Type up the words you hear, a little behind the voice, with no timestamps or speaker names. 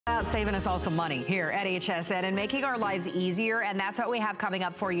About saving us all some money here at HSN and making our lives easier, and that's what we have coming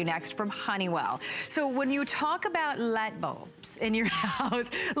up for you next from Honeywell. So when you talk about light bulbs in your house,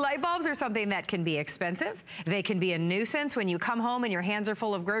 light bulbs are something that can be expensive. They can be a nuisance when you come home and your hands are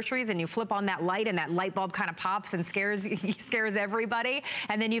full of groceries and you flip on that light and that light bulb kind of pops and scares everybody,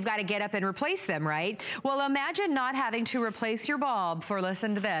 and then you've got to get up and replace them, right? Well, imagine not having to replace your bulb for,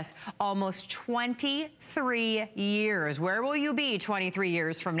 listen to this, almost 23 years. Where will you be 23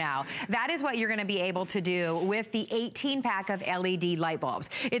 years from now? That is what you're going to be able to do with the 18-pack of LED light bulbs.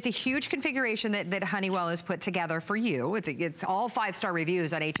 It's a huge configuration that Honeywell has put together for you. It's all 5-star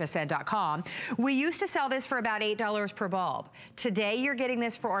reviews on hsn.com. We used to sell this for about $8 per bulb. Today, you're getting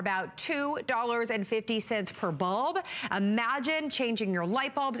this for about $2.50 per bulb. Imagine changing your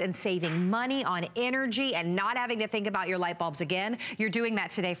light bulbs and saving money on energy and not having to think about your light bulbs again. You're doing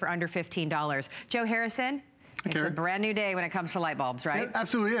that today for under $15. Joe Harrison, it's a brand new day when it comes to light bulbs, right? It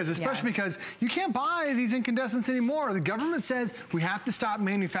absolutely is, especially because you can't buy these incandescents anymore. The government says we have to stop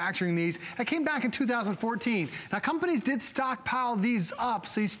manufacturing these. That came back in 2014. Now, companies did stockpile these up,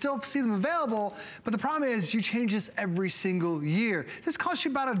 so you still see them available, but the problem is you change this every single year. This costs you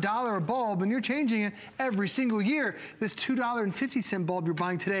about $1 a bulb, and you're changing it every single year. This $2.50 bulb you're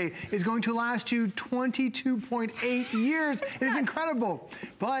buying today is going to last you 22.8 years. It is incredible,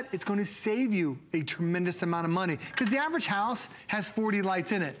 but it's going to save you a tremendous amount of money, because the average house has 40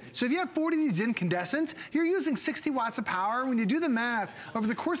 lights in it. So if you have 40 of these incandescents, you're using 60 watts of power. When you do the math, over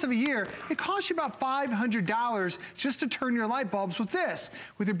the course of a year, it costs you about $500 just to turn your light bulbs with this.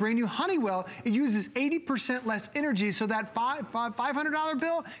 With your brand new Honeywell, it uses 80% less energy, so that $500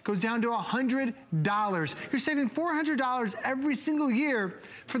 bill goes down to $100. You're saving $400 every single year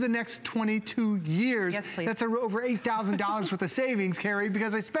for the next 22 years. Yes, please. That's over $8,000 worth of savings, Carrie,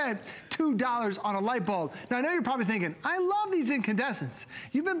 because I spent $2 on a light bulb. Now, I know you're probably thinking, I love these incandescents.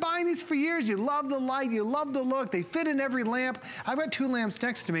 You've been buying these for years. You love the light. You love the look. They fit in every lamp. I've got 2 lamps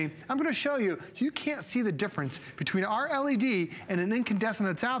next to me. I'm going to show you. You can't see the difference between our LED and an incandescent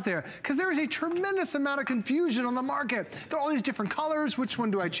that's out there, because there is a tremendous amount of confusion on the market. There are all these different colors. Which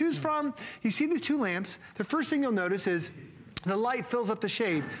one do I choose from? You see these 2 lamps. The first thing you'll notice is the light fills up the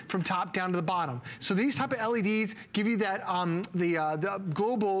shade from top down to the bottom. So these type of LEDs give you that the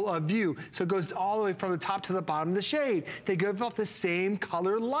global view. So it goes all the way from the top to the bottom of the shade. They give off the same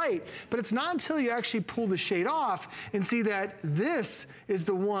color light. But it's not until you actually pull the shade off and see that this is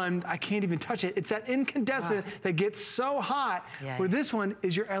the one, I can't even touch it. It's that incandescent that gets so hot, where this one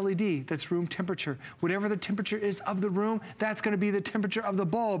is your LED. That's room temperature. Whatever the temperature is of the room, that's gonna be the temperature of the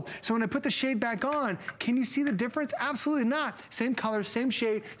bulb. So when I put the shade back on, can you see the difference? Absolutely not. Same color, same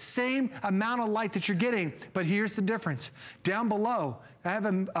shade, same amount of light that you're getting. But here's the difference. Down below, I have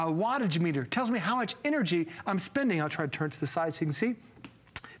a wattage meter. Tells me how much energy I'm spending. I'll try to turn it to the side so you can see.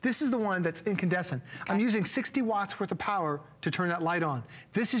 This is the one that's incandescent. I'm using 60 watts worth of power to turn that light on.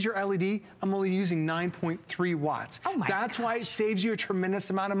 This is your LED. I'm only using 9.3 watts. Oh my That's why it saves you a tremendous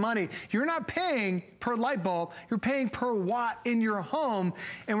amount of money. You're not paying per light bulb, you're paying per watt in your home.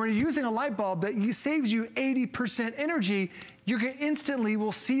 And when you're using a light bulb that saves you 80% energy, you instantly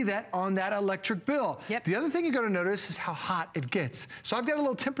will see that on that electric bill. The other thing you're gonna notice is how hot it gets. So I've got a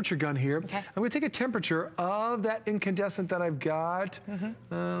little temperature gun here. I'm gonna take a temperature of that incandescent that I've got.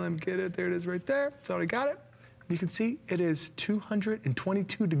 Let me get it, there it is right there. So I got it. You can see it is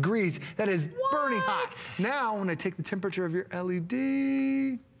 222 degrees. That is burning hot. Now, when I take the temperature of your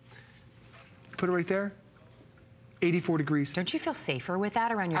LED, put it right there, 84 degrees. Don't you feel safer with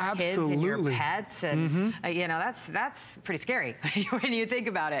that around your kids and your pets? And you know, that's pretty scary when you think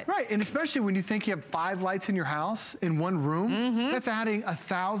about it. Right, and especially when you think you have 5 lights in your house in one room, that's adding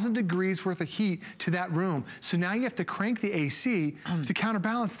 1,000 degrees worth of heat to that room. So now you have to crank the AC to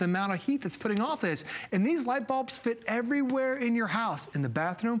counterbalance the amount of heat that's putting off this. And these light bulbs fit everywhere in your house, in the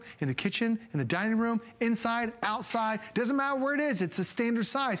bathroom, in the kitchen, in the dining room, inside, outside. Doesn't matter where it is, it's a standard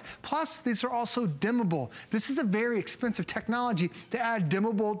size. Plus, these are also dimmable. This is a very expensive technology to add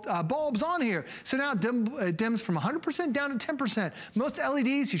dimmable bulbs on here. So now it dims from 100% down to 10%. Most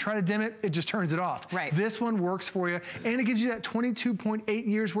LEDs, you try to dim it, it just turns it off. This one works for you, and it gives you that 22.8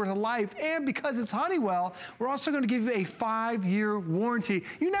 years worth of life. And because it's Honeywell, we're also going to give you a 5-year warranty.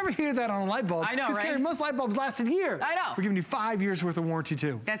 You never hear that on a light bulb. I know, right? Most light bulbs last a year. I know. We're giving you 5 years worth of warranty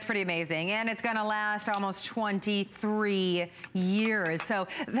too. That's pretty amazing, and it's going to last almost 23 years. So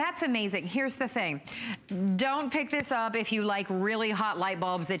that's amazing. Here's the thing. Don't pick this up if you like really hot light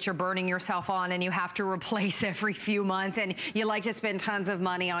bulbs that you're burning yourself on and you have to replace every few months and you like to spend tons of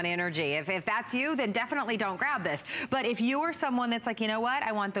money on energy. If that's you, then definitely don't grab this. But if you are someone that's like, you know what,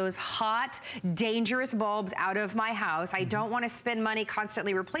 I want those hot, dangerous bulbs out of my house. I don't want to spend money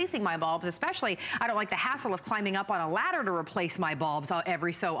constantly replacing my bulbs, especially I don't like the hassle of climbing up on a ladder to replace my bulbs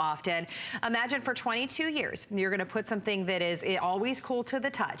every so often. Imagine for 22 years, you're going to put something that is always cool to the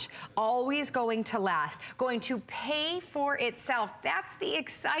touch, always going to last, going to pay for itself. That's the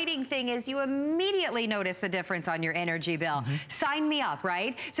exciting thing, is you immediately notice the difference on your energy bill. Sign me up,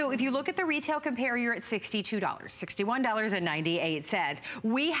 right? So if you look at the retail compare, you're at $62, $61.98.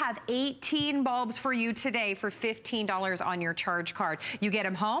 We have 18 bulbs for you today for $15 on your charge card. You get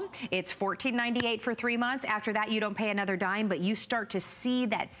them home, it's $14.98 for 3 months. After that, you don't pay another dime, but you start to see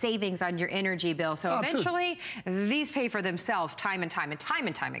that savings on your energy bill. So eventually, these pay for themselves time and time and time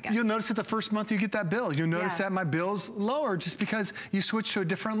and time again. You'll notice that the first month you get that bill. You'll notice that my bill's lower just because you switch to a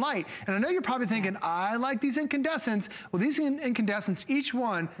different light. And I know you're probably thinking, I like these incandescents. Well, these incandescents, each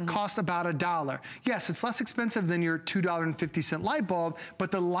one cost about $1. Yes, it's less expensive than your $2.50 light bulb,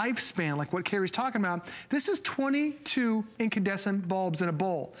 but the lifespan, like what Carrie's talking about, this is 22 incandescent bulbs in a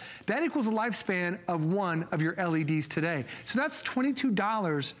bowl. That equals a lifespan of one of your LEDs today. So that's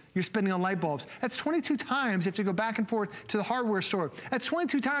 $22 you're spending on light bulbs. That's 22 times you have to go back and forth to the hardware store. That's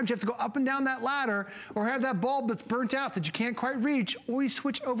 22 times you have to go up and down that ladder or have that bulb that's burnt out that you can't quite reach, or you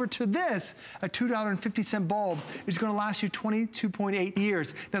switch over to this, a $2.50 bulb is gonna last you 22.8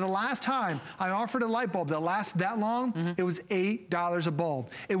 years. Now, the last time I offered a light bulb that lasted that long, it was $8 a bulb.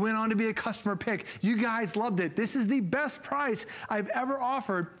 It went on to be a customer pick. You guys loved it. This is the best price I've ever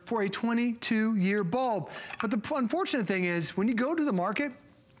offered for a 22-year bulb. But the unfortunate thing is, when you go to the market,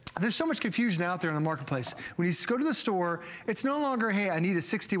 there's so much confusion out there in the marketplace. When you go to the store, it's no longer, hey, I need a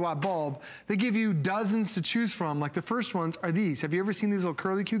 60-watt bulb. They give you dozens to choose from. Like the first ones are these. Have you ever seen these little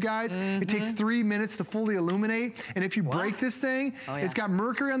curly Q guys? It takes 3 minutes to fully illuminate. And if you break this thing, it's got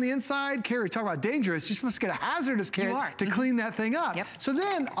mercury on the inside. Carrie, talk about dangerous. You're supposed to get a hazardous kit to clean that thing up. So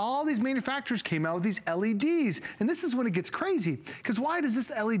then all these manufacturers came out with these LEDs. And this is when it gets crazy. Because why does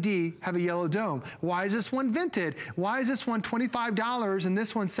this LED have a yellow dome? Why is this one vented? Why is this one $25 and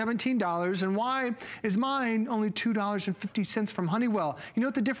this one $17, and why is mine only $2.50 from Honeywell? You know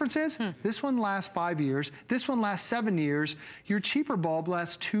what the difference is? This one lasts 5 years. This one lasts 7 years. Your cheaper bulb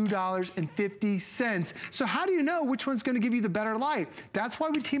lasts $2.50. So how do you know which one's going to give you the better light? That's why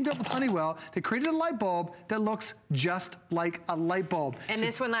we teamed up with Honeywell. They created a light bulb that looks just like a light bulb. And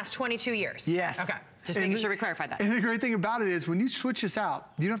this one lasts 22 years? Yes. Okay. Just making sure we clarify that. And the great thing about it is when you switch this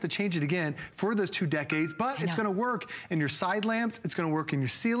out, you don't have to change it again for those 2 decades, but it's gonna work in your side lamps, it's gonna work in your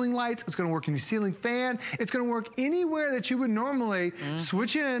ceiling lights, it's gonna work in your ceiling fan, it's gonna work anywhere that you would normally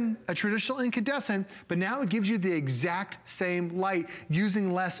switch in a traditional incandescent, but now it gives you the exact same light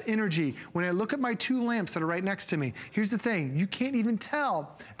using less energy. When I look at my 2 lamps that are right next to me, here's the thing, you can't even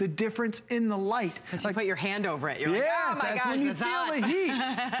tell the difference in the light. Because you put your hand over it, you're like, oh my gosh, when you it's feel hot. the heat.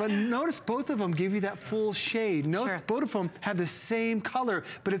 But notice both of them give you that full shade. Both of them have the same color,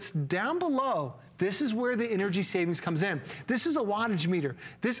 but it's down below. This is where the energy savings comes in. This is a wattage meter.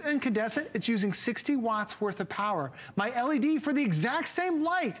 This incandescent, it's using 60 watts worth of power. My LED for the exact same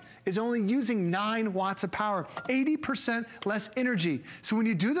light is only using 9 watts of power, 80% less energy. So when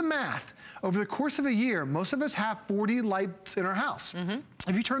you do the math, over the course of a year, most of us have 40 lights in our house.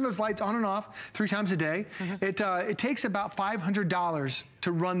 If you turn those lights on and off 3 times a day, it takes about $500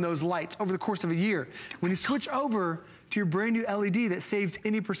 to run those lights over the course of a year. When you switch over to your brand new LED that saves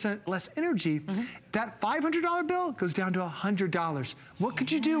 80% less energy, that $500 bill goes down to $100. What could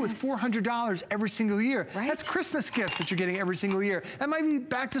you do with $400 every single year? That's Christmas gifts that you're getting every single year. That might be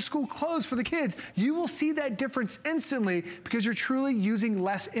back to school clothes for the kids. You will see that difference instantly because you're truly using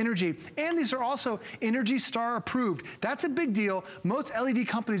less energy. And these are also Energy Star approved. That's a big deal. Most LED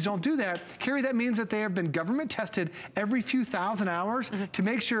companies don't do that. Carrie, that means that they have been government tested every few thousand hours to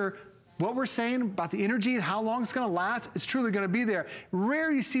make sure what we're saying about the energy and how long it's gonna last is truly gonna be there.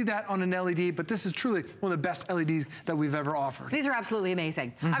 Rare you see that on an LED, but this is truly one of the best LEDs that we've ever offered. These are absolutely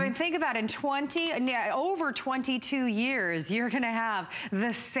amazing. I mean, think about in over 22 years, you're gonna have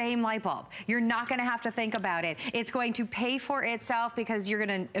the same light bulb. You're not gonna have to think about it. It's going to pay for itself because you're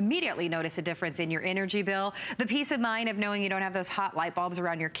gonna immediately notice a difference in your energy bill. The peace of mind of knowing you don't have those hot light bulbs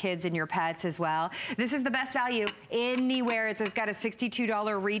around your kids and your pets as well. This is the best value anywhere. It's got a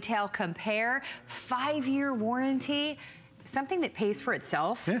 $62 retail compare, 5-year warranty. something that pays for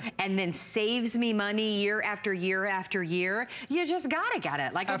itself and then saves me money year after year after year, you just gotta get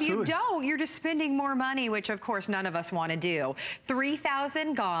it. Like if you don't, you're just spending more money, which of course none of us wanna do.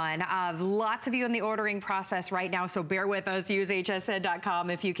 3,000 gone. Lots of you in the ordering process right now, so bear with us. Use hsn.com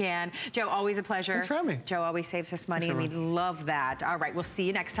if you can. Joe, always a pleasure. Thanks for having me. Joe always saves us money, and we love that. All right, we'll see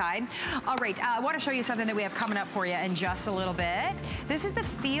you next time. All right, I wanna show you something that we have coming up for you in just a little bit. This is the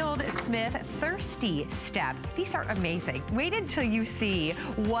Field Smith Thirsty Step. These are amazing. Wait until you see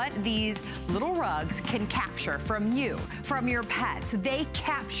what these little rugs can capture from you, from your pets. They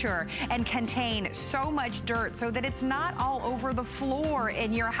capture and contain so much dirt so that it's not all over the floor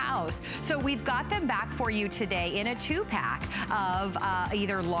in your house. So we've got them back for you today in a 2-pack of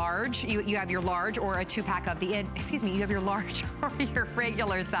either large, you have your large, or a 2-pack of the, you have your large or your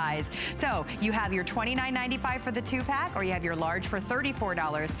regular size. So you have your $29.95 for the 2-pack, or you have your large for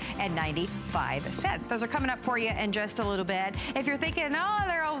 $34.95. Those are coming up for you in just a little bit. If you're thinking,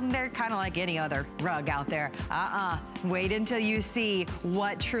 oh, they're kind of like any other rug out there. Wait until you see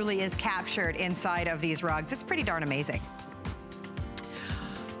what truly is captured inside of these rugs. It's pretty darn amazing.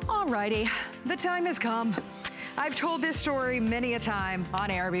 Alrighty, the time has come. I've told this story many a time on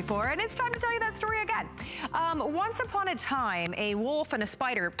air before, and it's time to tell you that story again. Once upon a time, a wolf and a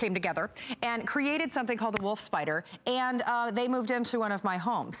spider came together and created something called the wolf spider, and they moved into one of my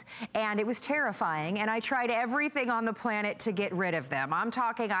homes. And it was terrifying, and I tried everything on the planet to get rid of them. I'm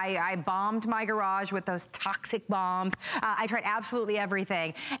talking, I bombed my garage with those toxic bombs. I tried absolutely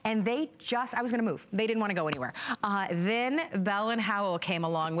everything, and I was gonna move. They didn't wanna go anywhere. Then Bell and Howell came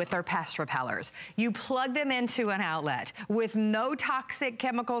along with their pest repellers. You plug them into an outlet with no toxic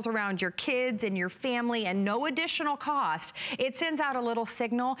chemicals around your kids and your family and no additional cost. It sends out a little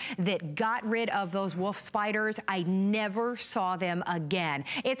signal that got rid of those wolf spiders. I never saw them again.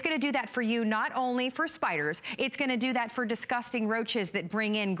 It's gonna do that for you, not only for spiders, it's gonna do that for disgusting roaches that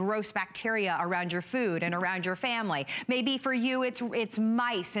bring in gross bacteria around your food and around your family. Maybe for you, it's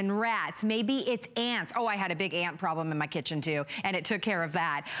mice and rats. Maybe it's ants. Oh, I had a big ant problem in my kitchen too, and it took care of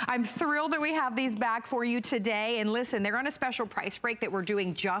that. I'm thrilled that we have these back for you today. And listen, they're on a special price break that we're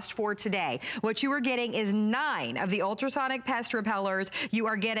doing just for today. What you are getting is 9 of the ultrasonic pest repellers. You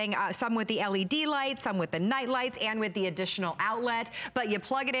are getting some with the LED lights, some with the night lights, and with the additional outlet. But you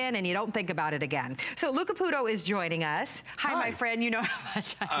plug it in and you don't think about it again. So Luca Puto is joining us. Hi, my friend. You know how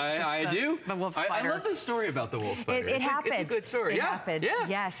much I do. The wolf spider. I love this story about the wolf spider. It happened. It's a good story. It happened. Yeah.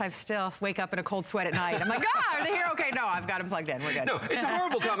 Yes, I still wake up in a cold sweat at night. I'm like, are they here? Okay, no, I've got them plugged in. We're good. No, it's a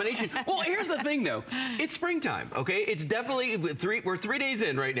horrible combination. Well, here's the thing, though. It's springtime, okay? It's definitely, we're 3 days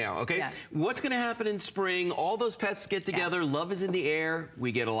in right now, okay? Yeah. What's going to happen in spring? All those pests get together. Yeah. Love is in the air.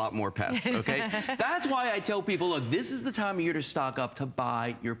 We get a lot more pests, okay? That's why I tell people, look, this is the time of year to stock up, to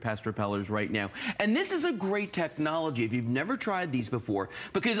buy your pest repellers right now. And this is a great technology if you've never tried these before,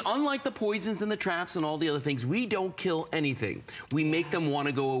 because unlike the poisons and the traps and all the other things, we don't kill anything. We make them want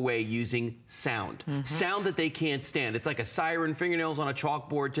to go away using sound. Sound that they can't stand. It's like a siren, fingernails on a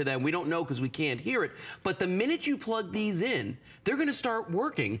chalkboard to them. We don't know because we can't hear it. But the minute you plug these in, they're going to start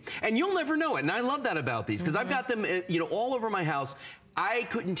working, and you'll never know it. And I love that about these, because I've got them, all over my house. I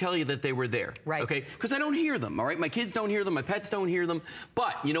couldn't tell you that they were there, okay? Because I don't hear them, all right? My kids don't hear them, my pets don't hear them.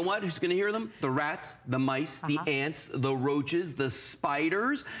 But you know what? Who's gonna hear them? The rats, the mice, the ants, the roaches, the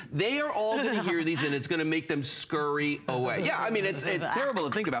spiders. They are all gonna hear these, and it's gonna make them scurry away. Yeah, I mean, it's terrible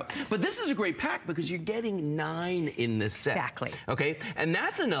to think about. But this is a great pack because you're getting 9 in this set. Exactly. Okay, and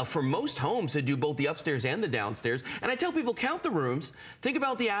that's enough for most homes to do both the upstairs and the downstairs. And I tell people, count the rooms, think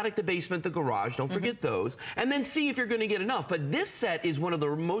about the attic, the basement, the garage, don't forget those, and then see if you're gonna get enough. But this set is one of the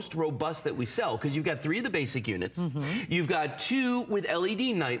most robust that we sell, because you've got 3 of the basic units. You've got 2 with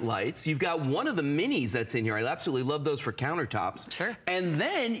LED night lights. You've got 1 of the minis that's in here. I absolutely love those for countertops. Sure. And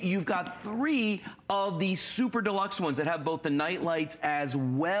then you've got 3 of the super deluxe ones that have both the night lights as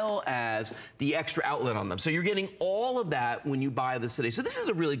well as the extra outlet on them. So you're getting all of that when you buy this today. So this is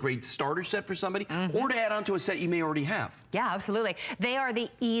a really great starter set for somebody, or to add on to a set you may already have. Yeah, absolutely. They are the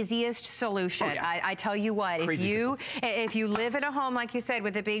easiest solution. Oh, yeah. I tell you what, if you live in a home, like you said,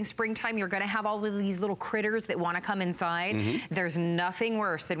 with it being springtime, you're going to have all of these little critters that want to come inside. There's nothing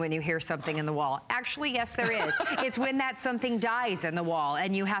worse than when you hear something in the wall. Actually, yes, there is. It's when that something dies in the wall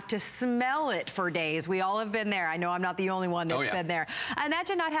and you have to smell it for days. We all have been there. I know I'm not the only one that's been there.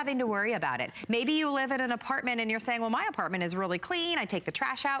 Imagine not having to worry about it. Maybe you live in an apartment and you're saying, well, my apartment is really clean. I take the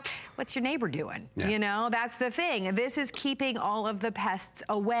trash out. What's your neighbor doing? You know, that's the thing. This is keeping all of the pests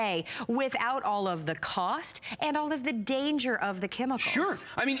away without all of the cost and all of the danger of the chemicals. Sure.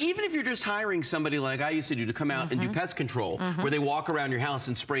 I mean, even if you're just hiring somebody like I used to do to come out and do pest control, where they walk around your house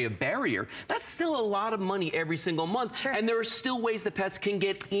and spray a barrier, that's still a lot of money every single month. Sure. And there are still ways that pests can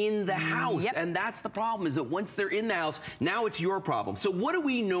get in the house. And that's the problem, is that once they're in the house, now it's your problem. So what do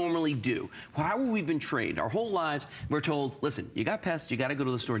we normally do? Well, how have we been trained? Our whole lives, we're told, listen, you got pests, you got to go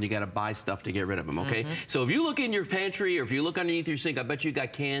to the store and you got to buy stuff to get rid of them, okay? So if you look in your pantry or if you look underneath your sink, I bet you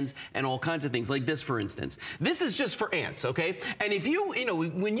got cans and all kinds of things, like this, for instance. This is just for ants, okay? And if you know,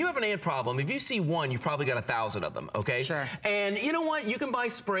 when you have an ant problem, if you see one, you've probably got 1,000 of them, okay? Sure. And you know what? You can buy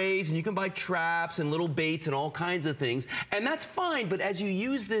sprays and you can buy traps and little baits and all kinds of things, and that's fine, but as you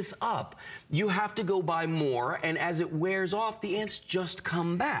use this up, you have to go buy more, and as it wears off, the ants just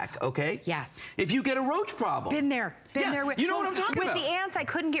come back, okay? Yeah. If you get a roach problem. Been there. Been there. You know what I'm talking about. With the ants, I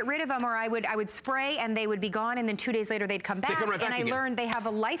couldn't get rid of them, or I would spray and they would be gone, and then 2 days later they'd come back. They come right back and again. I learned they have a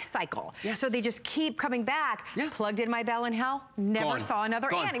life cycle. Yes. So they just keep coming back. Yeah. Plugged in my Bell in Hell, never Gone. saw another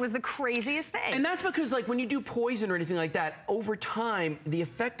Gone. ant. It was the craziest thing. And that's because, like, when you do poison or anything like that, over time, the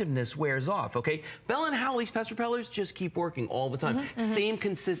effectiveness wears off, okay? Bell and Howell, these pest repellers just keep working all the time. Same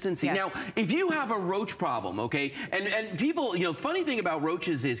consistency. Yeah. Now, if you have a roach problem, okay, and people, you know, funny thing about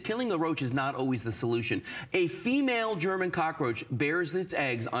roaches is killing the roach is not always the solution. A female German cockroach bears its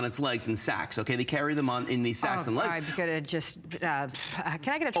eggs on its legs in sacks, okay? They carry them on in these sacks and legs. I'm gonna just, can I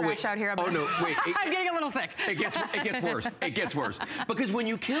get a trash out here? No, wait. I'm getting a little sick. It gets worse. It gets worse. Because when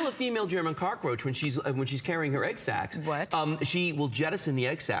you kill a female German cockroach when she's carrying her egg sacs, she will jettison the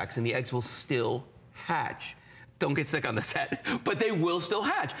egg sacs and the eggs will still hatch. Don't get sick on the set, but they will still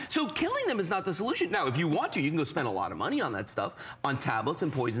hatch. So killing them is not the solution. Now, if you want to, you can go spend a lot of money on that stuff, on tablets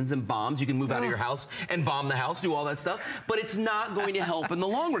and poisons and bombs. You can move out of your house and bomb the house, do all that stuff, but it's not going to help in the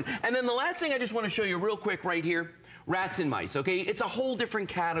long run. And then the last thing I just want to show you real quick right here, rats and mice, okay? It's a whole different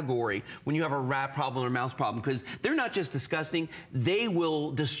category when you have a rat problem or mouse problem, because they're not just disgusting, they will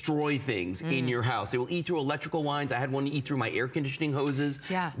destroy things in your house. They will eat through electrical lines. I had one eat through my air conditioning hoses.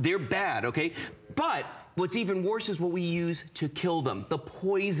 Yeah. They're bad, okay? But what's even worse is what we use to kill them. The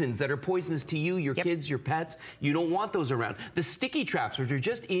poisons that are poisonous to you, your kids, your pets. You don't want those around. The sticky traps, which are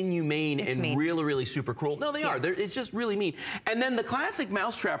just inhumane and really, really super cruel. No, they are. It's just really mean. And then the classic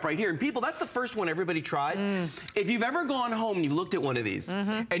mouse trap right here. And people, that's the first one everybody tries. If you've ever gone home and you've looked at one of these,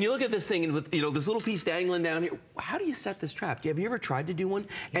 and you look at this thing and with, you know, this little piece dangling down here, how do you set this trap? Have you ever tried to do one?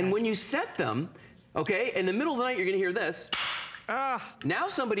 And when you set them, okay, in the middle of the night, you're going to hear this. Now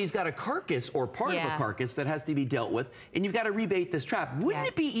somebody's got a carcass or part of a carcass that has to be dealt with, and you've got to rebait this trap. Wouldn't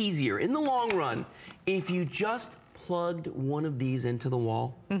it be easier in the long run if you just plugged one of these into the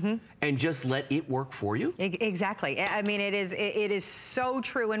wall and just let it work for you? Exactly. I mean, it is so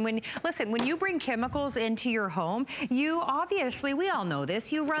true. And when you bring chemicals into your home, you obviously, we all know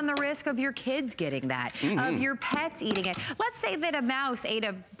this, you run the risk of your kids getting that, of your pets eating it. Let's say that a mouse ate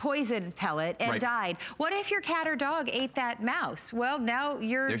a poison pellet and died. What if your cat or dog ate that mouse? Well, now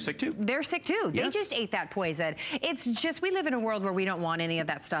they're sick too. They're sick too. They just ate that poison. It's just, we live in a world where we don't want any of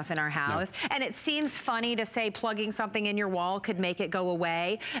that stuff in our house. And it seems funny to say plugging something in your wall could make it go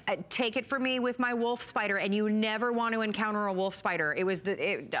away. Take it from me with my wolf spider, and you never want to encounter a wolf spider. It was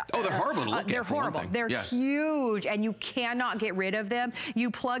they're horrible to look at. They're horrible. They're huge, and you cannot get rid of them.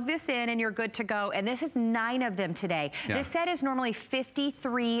 You plug this in, and you're good to go. And this is 9 of them today. This set is normally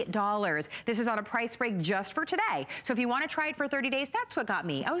 $53. This is on a price break just for today. So if you want to try it for 30 days, that's what got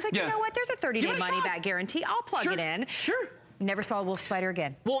me. I was like, you know what? There's a 30-day money-back guarantee. I'll plug it in. Never saw a wolf spider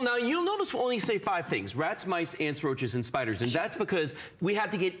again. Well, now you'll notice we'll only say 5 things: rats, mice, ants, roaches, and spiders. And that's because we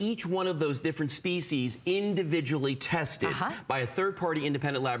had to get each one of those different species individually tested by a third-party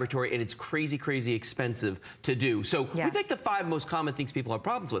independent laboratory, and it's crazy, crazy expensive to do. So we picked the 5 most common things people have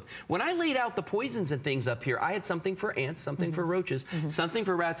problems with. When I laid out the poisons and things up here, I had something for ants, something for roaches, something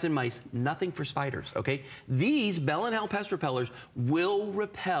for rats and mice, nothing for spiders, okay? These Bell & Howell pest repellers will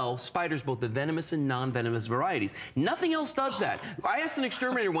repel spiders, both the venomous and non-venomous varieties. Nothing else does that. I asked an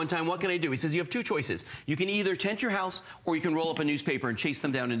exterminator one time, what can I do? He says, you have 2 choices. You can either tent your house or you can roll up a newspaper and chase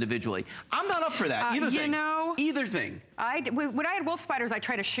them down individually. I'm not up for that. Either thing. Either thing. When I had wolf spiders, I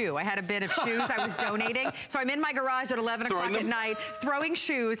tried a shoe. I had a bin of shoes I was donating. So I'm in my garage at 11 o'clock at night throwing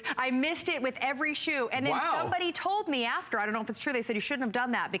shoes. I missed it with every shoe. And then somebody told me after, I don't know if it's true, they said you shouldn't have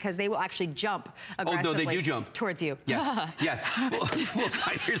done that because they will actually jump aggressively. Oh, no, they do jump. Towards you. Yes, yes. Well,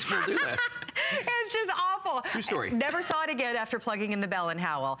 spiders will do that. It's just awful. awful. True story. Never saw it again after plugging in the Bell &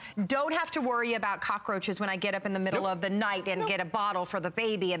 Howell. Don't have to worry about cockroaches when I get up in the middle of the night and get a bottle for the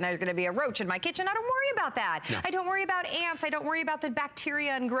baby and there's going to be a roach in my kitchen. I don't worry about that. No. I don't worry about ants. I don't worry about the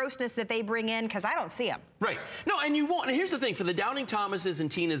bacteria and grossness that they bring in because I don't see them. Right. No, and you won't. And here's the thing. For the Doubting Thomases and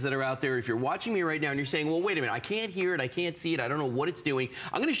Tinas that are out there, if you're watching me right now and you're saying, well, wait a minute, I can't hear it, I can't see it, I don't know what it's doing,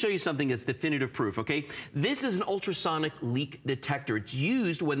 I'm going to show you something that's definitive proof, okay? This is an ultrasonic leak detector. It's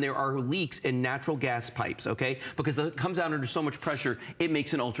used when there are leaks in natural gas pipes, okay? Because it comes out under so much pressure, it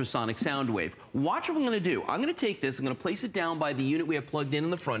makes an ultrasonic sound wave. Watch what I'm going to do. I'm going to take this, I'm going to place it down by the unit we have plugged in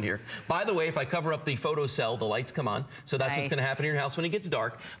the front here. By the way, if I cover up the photo cell, the lights come on, so that's what's going to happen in your house when it gets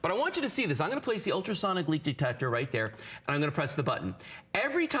dark. But I want you to see this. I'm going to place the ultrasonic leak detector right there, and I'm going to press the button.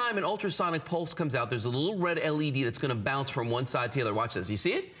 Every time an ultrasonic pulse comes out, there's a little red LED that's going to bounce from one side to the other. Watch this. You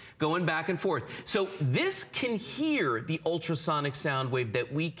see it? Going back and forth. So this can hear the ultrasonic sound wave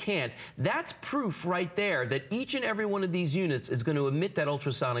that we can't. That's proof right there that each and every one of these units is going to emit that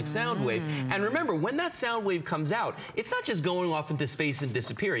ultrasonic sound wave. And remember, when that sound wave comes out, it's not just going off into space and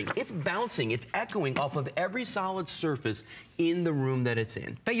disappearing. It's bouncing. It's echoing off of every solid surface in the room that it's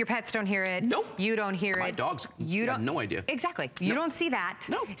in. But your pets don't hear it. Nope. You don't hear it. My dogs have no idea. Exactly. You don't see that.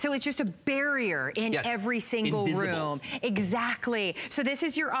 No. So it's just a barrier in every single room. Exactly. So this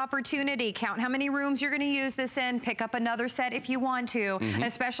is your opportunity. Count how many rooms you're going to use this in. Pick up another set if you want to,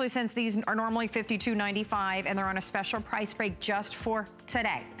 especially since these are normally $52.95 and they're on a special price break just for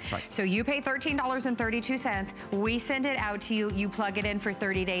today. Right. So you pay $13.32. We send it out to you. You plug it in for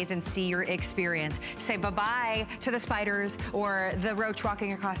 30 days and see your experience. Say bye-bye to the spiders or the roach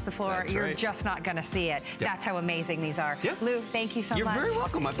walking across the floor. You're just not going to see it. That's how amazing these are. Lou, thank you so much. You're very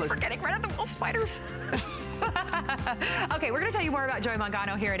welcome. My pleasure. For getting rid of the wolf spiders. Okay, we're going to tell you more about Joy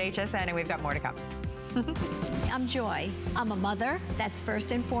Mangano here at HSN, and we've got more to come. I'm Joy. I'm a mother, that's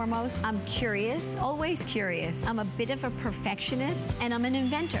first and foremost. I'm curious, always curious. I'm a bit of a perfectionist, and I'm an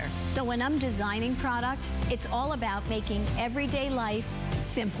inventor. So when I'm designing product, it's all about making everyday life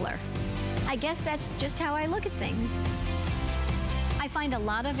simpler. I guess that's just how I look at things. I find a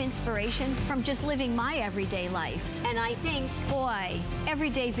lot of inspiration from just living my everyday life. And I think, boy,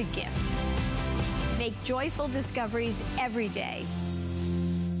 every day's a gift. Make joyful discoveries every day.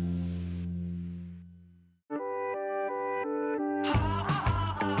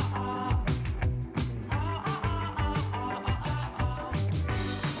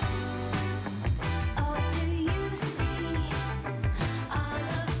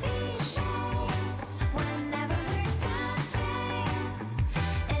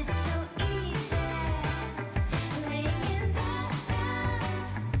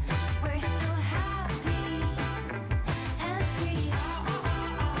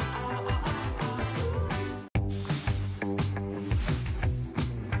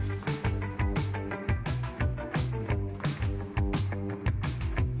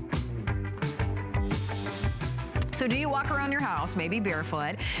 So do you walk around your house, maybe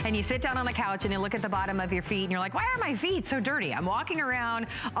barefoot, and you sit down on the couch and you look at the bottom of your feet and you're like, why are my feet so dirty? I'm walking around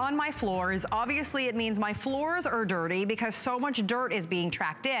on my floors. Obviously, it means my floors are dirty because so much dirt is being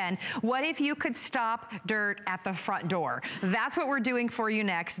tracked in. What if you could stop dirt at the front door? That's what we're doing for you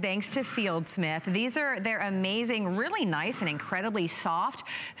next, thanks to Fieldsmith. They're amazing, really nice and incredibly soft,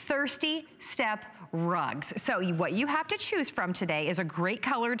 Thirsty Step rugs. So what you have to choose from today is a great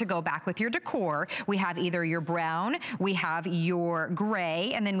color to go back with your decor. We have either your brown, we have your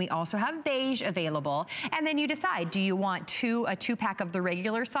gray, and then we also have beige available. And then you decide, do you want a two-pack of the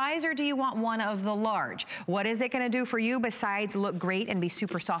regular size or do you want one of the large? What is it gonna do for you besides look great and be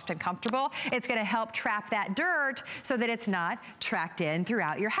super soft and comfortable? It's gonna help trap that dirt so that it's not tracked in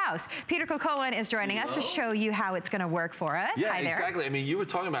throughout your house. Peter Kokolan is joining us to show you how it's gonna work for us. Yeah, Hi there. exactly. I mean, you were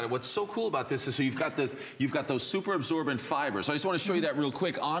talking about it. What's so cool about this is so you've got those super absorbent fibers. So I just want to show you that real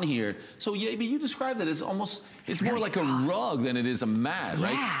quick on here. So yeah, I mean, you described it as almost, it's more really like soft. a rug than it is a mat,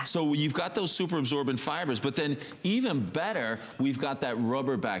 right? So you've got those super absorbent fibers, but then even better, we've got that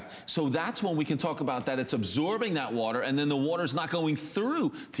rubber back. So that's when we can talk about that. It's absorbing that water, and then the water's not going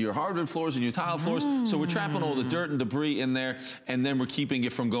through to your hardwood floors and your tile floors. So we're trapping all the dirt and debris in there, and then we're keeping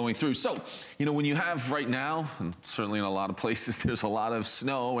it from going through. So, you know, when you have right now, and certainly in a lot of places, there's a lot of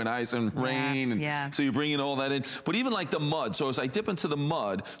snow and ice and rain, and so you're bringing all that in. But even like the mud, so as I dip into the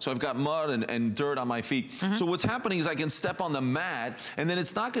mud, so I've got mud and dirt on my feet. So what's what's happening is I can step on the mat, and then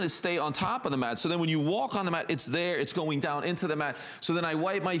it's not going to stay on top of the mat. So then when you walk on the mat, it's there, it's going down into the mat. So then I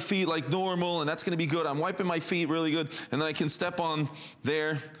wipe my feet like normal, and that's going to be good. I'm wiping my feet really good, and then I can step on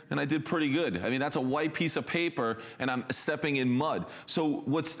there, and I did pretty good. I mean, that's a white piece of paper, and I'm stepping in mud. So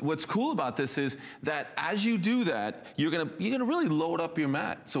what's cool about this is that as you do that, you're gonna really load up your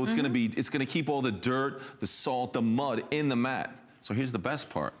mat. So it's gonna keep all the dirt, the salt, the mud in the mat. So here's the best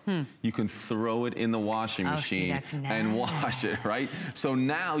part. You can throw it in the washing machine and wash it, right? So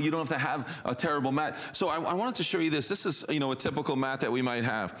now you don't have to have a terrible mat. So I wanted to show you this. This is, a typical mat that we might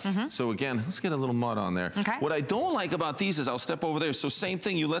have. So again, let's get a little mud on there. Okay. What I don't like about these is I'll step over there. So same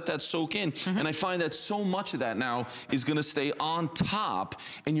thing, you let that soak in. And I find that so much of that now is gonna stay on top,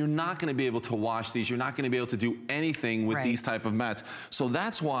 and you're not gonna be able to wash these. You're not gonna be able to do anything with these type of mats. So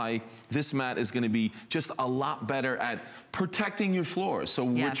that's why this mat is gonna be just a lot better at protecting your floors. So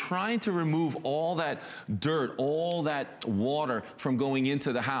we're trying to remove all that dirt, all that water from going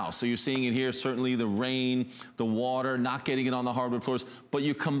into the house. So you're seeing it here, certainly the rain, the water, not getting it on the hardwood floors, but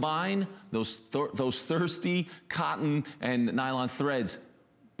you combine those thirsty cotton and nylon threads,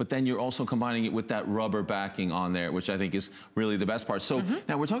 but then you're also combining it with that rubber backing on there, which I think is really the best part. So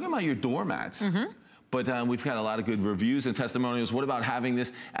now we're talking about your doormats. But we've got a lot of good reviews and testimonials. What about having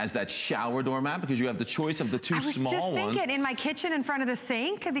this as that shower doormat? Because you have the choice of the two small ones. I was just thinking, in my kitchen in front of the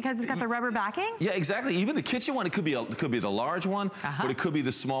sink, because it's got the rubber backing. Yeah, exactly. Even the kitchen one, it could be the large one, but it could be the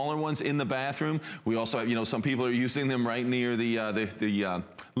smaller ones in the bathroom. We also have, some people are using them right near the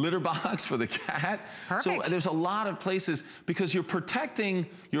litter box for the cat. Perfect. So there's a lot of places, because you're protecting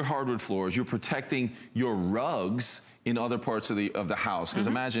your hardwood floors, you're protecting your rugs in other parts of the house. Because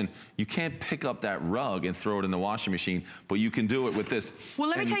imagine, you can't pick up that rug and throw it in the washing machine, but you can do it with this. Well,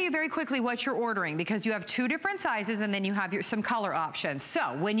 let me tell you very quickly what you're ordering, because you have two different sizes, and then you have some color options.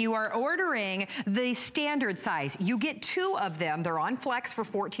 So when you are ordering the standard size, you get two of them. They're on Flex for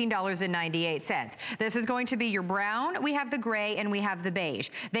 $14.98. This is going to be your brown, we have the gray, and we have the beige.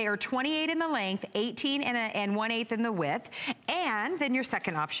 They are 28 in the length, 18 and 1/8 in the width. And then your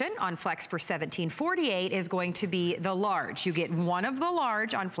second option on Flex for $17.48 is going to be the large. You get one of the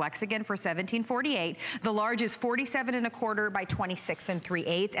large on Flex again for $17.48. The large is 47 1/4 by 26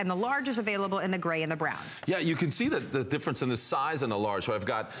 3/8, and the large is available in the gray and the brown. Yeah, you can see the difference in the size in the large. So I've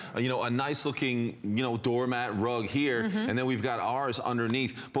got a nice looking doormat rug here, and then we've got ours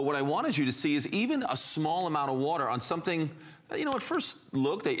underneath. But what I wanted you to see is even a small amount of water on something. At first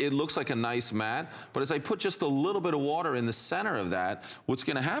look, it looks like a nice mat, but as I put just a little bit of water in the center of that, what's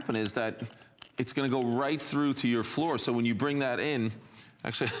going to happen is that it's going to go right through to your floor. So when you bring that in,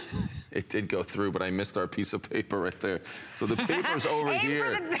 actually, it did go through, but I missed our piece of paper right there. So the paper's over here.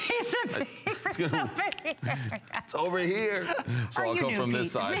 Aim for the piece of paper. It's over here. So I'll come from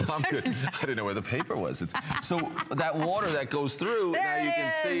this side. I'm good. I didn't know where the paper was. So that water that goes through, now you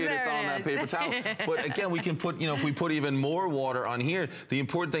can see it. It's on that paper towel. But again, we can put, if we put even more water on here, the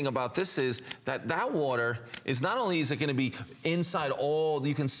important thing about this is that water is not only is it going to be inside all,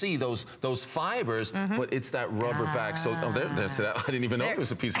 you can see those fibers, but it's that rubber back. So that's that. I didn't even know there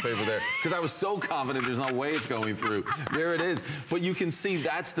was a piece of paper there, because I was so confident there's no way it's going through. There it is. But you can see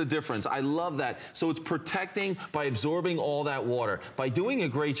that's the difference. I love that. So it's protecting by absorbing all that water, by doing a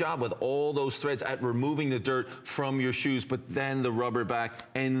great job with all those threads at removing the dirt from your shoes, but then the rubber back,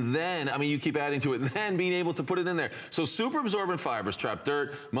 and then, you keep adding to it, and then being able to put it in there. So super absorbent fibers trap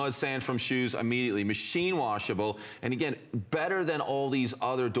dirt, mud, sand from shoes immediately. Machine washable, and again, better than all these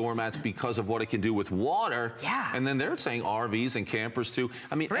other doormats because of what it can do with water. Yeah. And then they're saying RVs and campers too.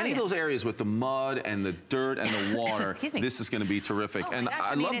 Any of those areas with the mud and the dirt and the water, this is going to be terrific. And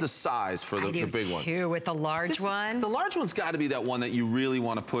I love the size for the big one. Too, with the large one. The large one's got to be that one that you really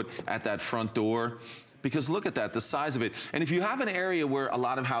want to put at that front door. Because look at that, the size of it. And if you have an area where a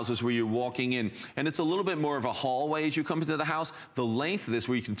lot of houses where you're walking in, and it's a little bit more of a hallway as you come into the house, the length of this,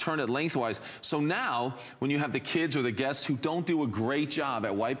 where you can turn it lengthwise. So now, when you have the kids or the guests who don't do a great job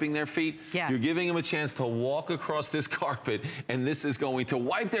at wiping their feet, you're giving them a chance to walk across this carpet, and this is going to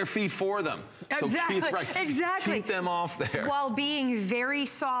wipe their feet for them. Exactly, so keep them off there. While being very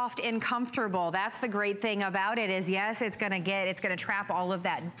soft and comfortable. That's the great thing about it is, yes, it's gonna trap all of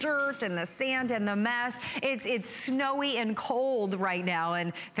that dirt and the sand and the mess. It's snowy and cold right now,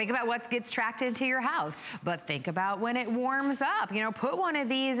 and think about what gets tracked into your house. But think about when it warms up. Put one of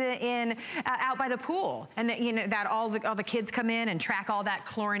these in out by the pool, and that all the kids come in and track all that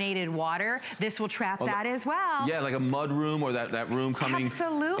chlorinated water. This will trap that as well. Yeah, like a mud room, or that room coming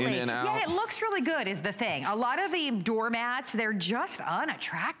in and out. Yeah, it looks really good is the thing. A lot of the doormats, they're just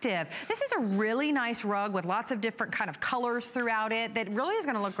unattractive. This is a really nice rug with lots of different kind of colors throughout it that really is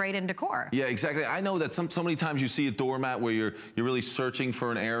going to look great in decor. Yeah, exactly. I know that so many times you see a doormat where you're really searching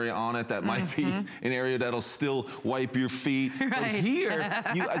for an area on it that might be an area that'll still wipe your feet. Right. But here,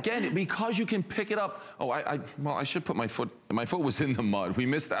 again, because you can pick it up. Oh, well, I should put my foot was in the mud. We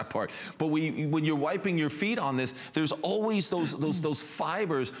missed that part. But when you're wiping your feet on this, there's always those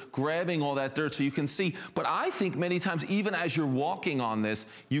fibers grabbing all that dirt so you can see. But I think many times, even as you're walking on this,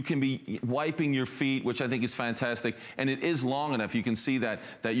 you can be wiping your feet, which I think is fantastic. And it is long enough. You can see that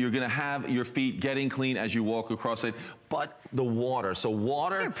you're going to have your feet getting clean as you walk across it. But the water, so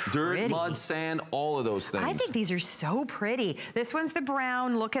water, dirt, mud, sand, all of those things. I think these are so pretty. This one's the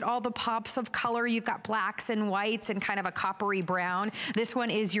brown. Look at all the pops of color. You've got blacks and whites and kind of a coppery brown. This one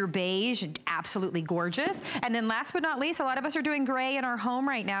is your beige, absolutely gorgeous. And then last but not least, a lot of us are doing gray in our home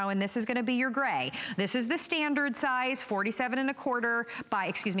right now, and this is gonna be your gray. This is the standard size, 47¼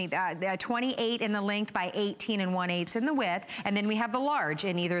 by, 28 in the length by 18 1/8 in the width. And then we have the large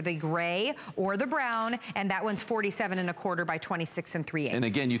in either the gray or the brown, and that one's 47¼ by 26 3/8. And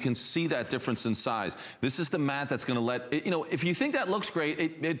again, you can see that difference in size. This is the mat that's gonna if you think that looks great,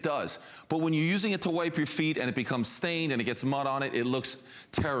 it does. But when you're using it to wipe your feet and it becomes stained and it gets mud on it, it looks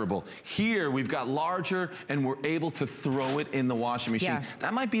terrible. Here, we've got larger and we're able to throw it in the washing machine. Yeah.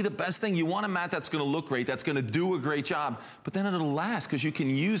 That might be the best thing. You want a mat that's gonna look great, that's gonna do a great job, but then it'll last because you can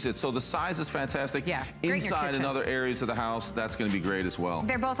use it. So the size is fantastic. Yeah, inside and other areas of the house, that's gonna be great as well.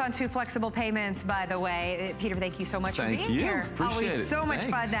 They're both on 2 flexible payments, by the way. Peter, thank you so much for being here. Appreciate Always it. so much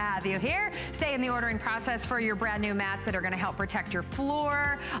fun to have you here. Stay in the ordering process for your brand new mats that are going to help protect your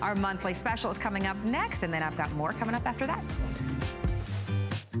floor. Our monthly special is coming up next, and then I've got more coming up after that.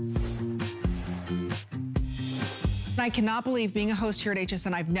 I cannot believe, being a host here at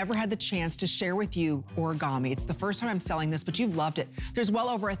HSN, I've never had the chance to share with you origami. It's the first time I'm selling this, but you've loved it. There's well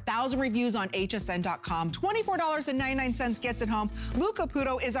over 1,000 reviews on hsn.com. $24.99 gets it home. Lou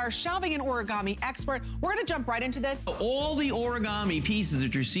Caputo is our shelving and origami expert. We're gonna jump right into this. All the origami pieces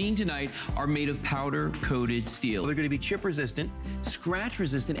that you're seeing tonight are made of powder-coated steel. They're gonna be chip resistant, scratch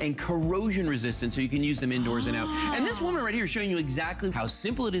resistant, and corrosion resistant, so you can use them indoors and out. And this woman right here is showing you exactly how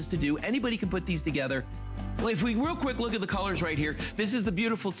simple it is to do. Anybody can put these together. Well, if we real quick look at the colors right here, this is the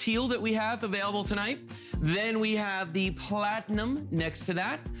beautiful teal that we have available tonight. Then we have the platinum next to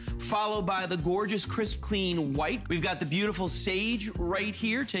that, followed by the gorgeous crisp clean white. We've got the beautiful sage right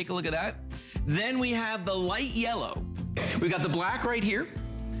here. Take a look at that. Then we have the light yellow. We've got the black right here.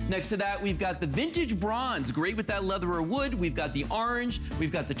 Next to that, we've got the vintage bronze, great with that leather or wood. We've got the orange,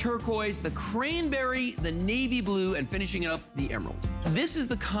 we've got the turquoise, the cranberry, the navy blue, and finishing it up, the emerald. This is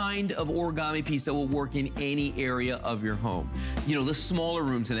the kind of origami piece that will work in any area of your home. You know, the smaller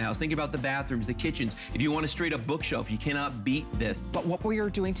rooms in the house. Think about the bathrooms, the kitchens. If you want a straight up bookshelf, you cannot beat this. But what we are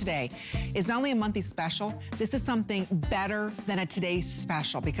doing today is not only a monthly special, this is something better than a today's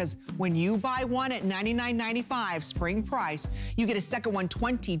special, because when you buy one at $99.95 spring price, you get a second one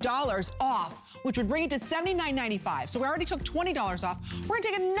 $20 off, which would bring it to $79.95. So we already took $20 off. We're gonna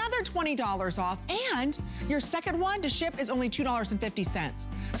take another $20 off, and your second one to ship is only $2.50.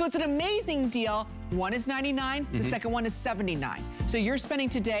 So it's an amazing deal. One is $99, the second one is $79. So you're spending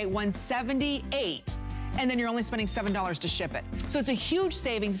today $178. And then you're only spending $7 to ship it. So it's a huge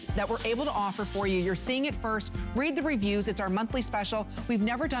savings that we're able to offer for you. You're seeing it first. Read the reviews. It's our monthly special. We've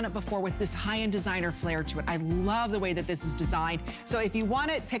never done it before with this high-end designer flair to it. I love the way that this is designed. So if you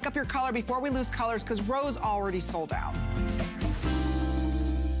want it, pick up your color before we lose colors, because Rose already sold out.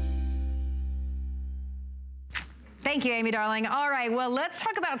 Thank you, Amy, darling. All right, well, let's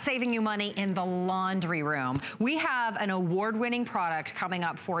talk about saving you money in the laundry room. We have an award-winning product coming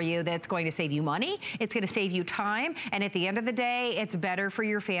up for you that's going to save you money, it's gonna save you time, and at the end of the day, it's better for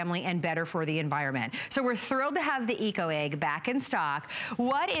your family and better for the environment. So we're thrilled to have the Eco Egg back in stock.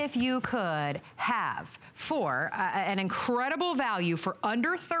 What if you could have, for an incredible value for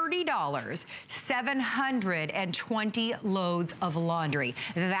under $30, 720 loads of laundry.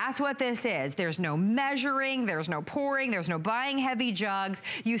 That's what this is. There's no measuring, there's no pouring, there's no buying heavy jugs.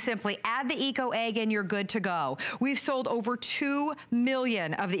 You simply add the Eco Egg and you're good to go. We've sold over 2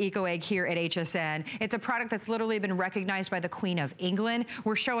 million of the Eco Egg here at HSN. It's a product that's literally been recognized by the Queen of England.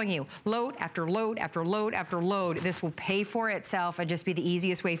 We're showing you load after load after load after load. This will pay for itself and just be the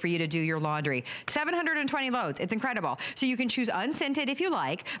easiest way for you to do your laundry. 720 loads, it's incredible. So you can choose unscented if you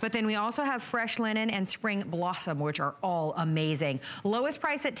like, but then we also have fresh linen and spring blossom, which are all amazing. Lowest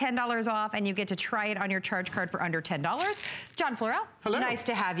price at $10 off, and you get to try it on your charge card for under $10. John Florell, hello. Nice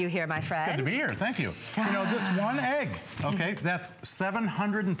to have you here, my friend. It's good to be here, thank you. You know, this one egg, okay, that's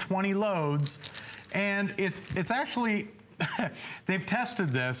 720 loads, and it's actually they've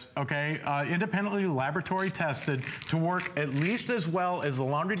tested this, okay, independently laboratory tested to work at least as well as the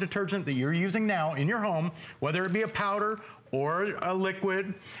laundry detergent that you're using now in your home, whether it be a powder or a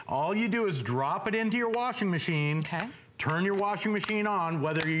liquid. All you do is drop it into your washing machine. Okay. Turn your washing machine on,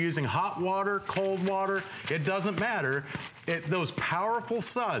 whether you're using hot water, cold water, it doesn't matter. Those powerful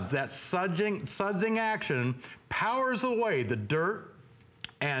suds, that sudsing action powers away the dirt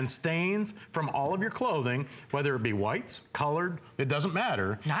and stains from all of your clothing, whether it be whites, colored, it doesn't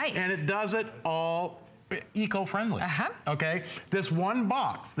matter. Nice. And it does it all eco-friendly, okay? This one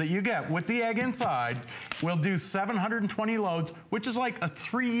box that you get with the egg inside will do 720 loads, which is like a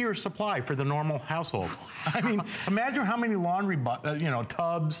 3-year supply for the normal household. Wow. I mean, imagine how many laundry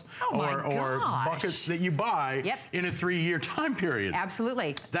tubs or buckets that you buy in a 3-year time period.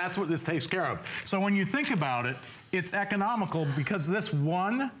 Absolutely. That's what this takes care of. So when you think about it, it's economical because this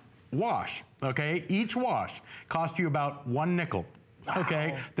one wash, okay, each wash costs you about 1 nickel.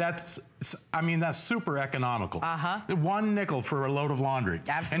 Okay, that's super economical. 1 nickel for a load of laundry.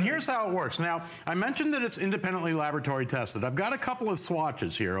 Absolutely. And here's how it works. Now, I mentioned that it's independently laboratory tested. I've got a couple of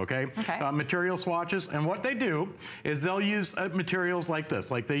swatches here, okay? Material swatches, and what they do is they'll use materials like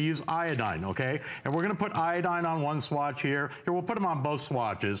this, like they use iodine, okay? And we're gonna put iodine on one swatch here. Here, we'll put them on both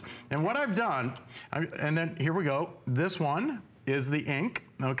swatches. And what I've done, and then here we go, this one is the ink,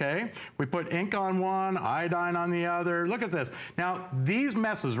 okay? We put ink on one, iodine on the other. Look at this. Now, these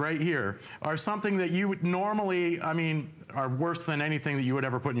messes right here are something that you would normally, are worse than anything that you would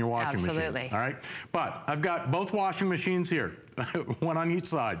ever put in your washing machine. All right? But I've got both washing machines here, one on each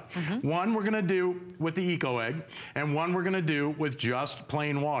side. One we're gonna do with the Eco Egg, and one we're gonna do with just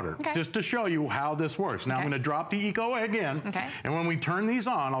plain water, just to show you how this works. Now I'm gonna drop the Eco Egg in, and when we turn these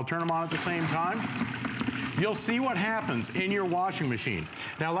on, I'll turn them on at the same time. You'll see what happens in your washing machine.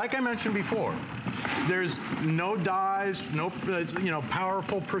 Now, like I mentioned before, there's no dyes, no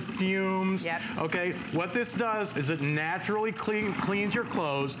powerful perfumes. Okay, what this does is it naturally cleans your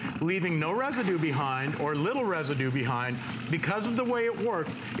clothes, leaving no residue behind or little residue behind. Because of the way it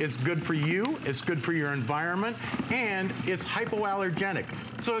works, it's good for you, it's good for your environment, and it's hypoallergenic.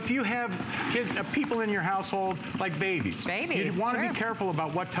 So if you have kids, people in your household like babies, you want to be careful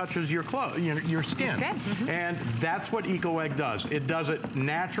about what touches your your skin. And that's what Eco Egg does. It does it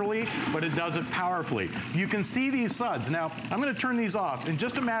naturally, but it does it powerfully. You can see these suds. Now, I'm going to turn these off in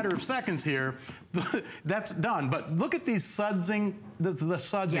just a matter of seconds here. That's done. But look at these sudsing, the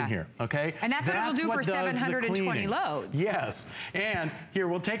suds in here, okay? And that's what it'll do for 720 loads. Yes. And here,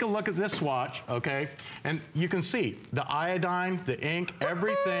 we'll take a look at this swatch, okay? And you can see the iodine, the ink,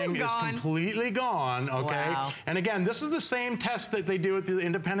 everything is completely gone, okay? Wow. And again, this is the same test that they do at the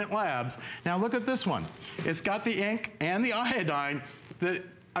independent labs. Now look at this one. It's got the ink and the iodine that,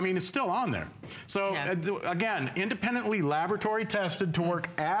 it's still on there. So again, independently laboratory tested to work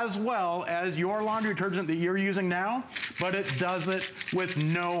as well as your laundry detergent that you're using now, but it does it with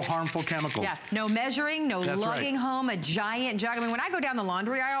no harmful chemicals. No measuring, no lugging home a giant jug. When I go down the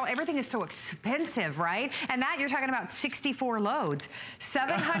laundry aisle, everything is so expensive, right? And that, you're talking about 64 loads,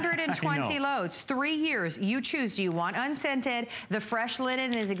 720 loads, 3 years. You choose. Do you want unscented? The fresh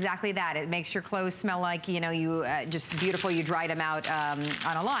linen is exactly that. It makes your clothes smell like, just beautiful. You dried them out on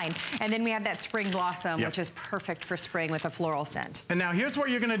a line. And then we have that spring blossom, which is perfect for spring with a floral scent. And now here's what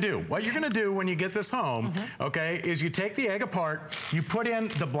you're gonna do. What you're gonna do when you get this home, okay, is you take the egg apart, you put in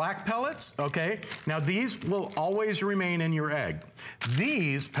the black pellets, okay? Now these will always remain in your egg.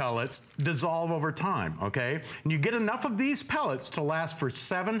 These pellets dissolve over time, okay? And you get enough of these pellets to last for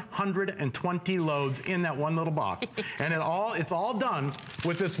 720 loads in that one little box. And it's all done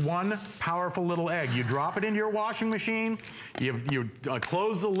with this one powerful little egg. You drop it into your washing machine, you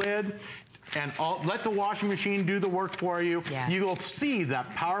close the lid, and let the washing machine do the work for you. You will see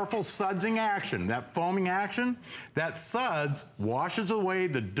that powerful sudsing action, that foaming action. That suds washes away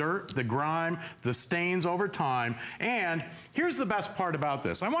the dirt, the grime, the stains over time. And here's the best part about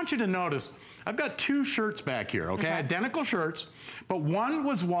this. I want you to notice, I've got 2 shirts back here, okay? Identical shirts, but one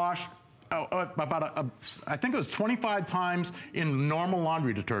was washed I think it was 25 times in normal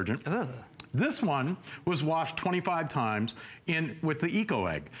laundry detergent. This one was washed 25 times with the Eco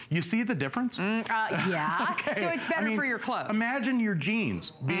Egg. You see the difference? Yeah. Okay. So it's better for your clothes. Imagine your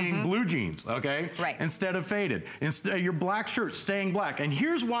jeans being blue jeans, okay? Right. Instead of faded. Your black shirt staying black. And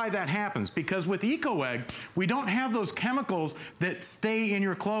here's why that happens. Because with Eco Egg, we don't have those chemicals that stay in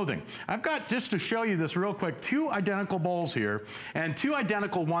your clothing. I've got, just to show you this real quick, 2 identical bowls here and 2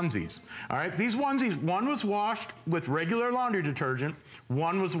 identical onesies. All right. These onesies, one was washed with regular laundry detergent,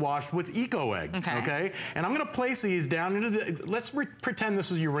 one was washed with Eco Eco Egg, okay? And I'm gonna place these down into the, let's pretend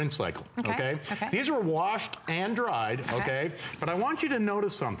this is your rinse cycle, okay? These are washed and dried, okay? But I want you to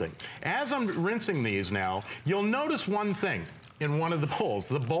notice something. As I'm rinsing these now, you'll notice one thing in one of the bowls.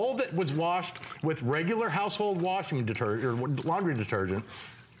 The bowl that was washed with regular household washing detergent, or laundry detergent,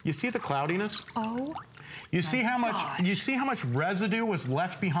 you see the cloudiness? Oh. You see how much residue was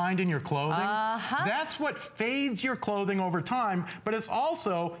left behind in your clothing? That's what fades your clothing over time, but it's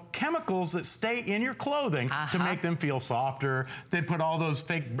also chemicals that stay in your clothing to make them feel softer. They put all those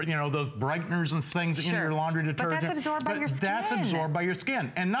fake, you know, those brighteners and things in your laundry detergent. But that's absorbed by your skin. That's absorbed by your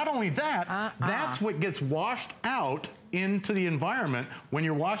skin. And not only that, that's what gets washed out into the environment when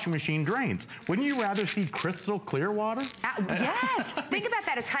your washing machine drains. Wouldn't you rather see crystal clear water? Yes, think about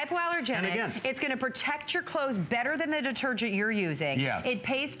that. It's hypoallergenic. And again, it's gonna protect your clothes better than the detergent you're using. Yes. It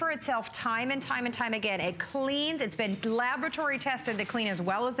pays for itself time and time and time again. It cleans, it's been laboratory tested to clean as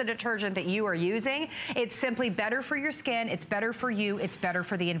well as the detergent that you are using. It's simply better for your skin, it's better for you, it's better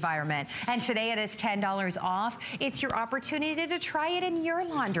for the environment. And today it is $10 off. It's your opportunity to try it in your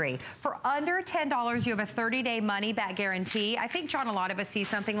laundry. For under $10, you have a 30-day money-back guarantee. I think, John, a lot of us see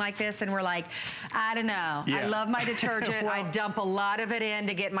something like this and we're like, I don't know. I love my detergent. I dump a lot of it in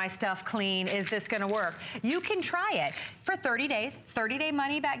to get my stuff clean. Is this gonna work? You can try it for 30 days, 30-day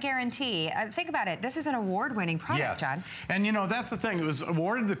money-back guarantee. Think about it. This is an award-winning product, John. And you know, that's the thing. It was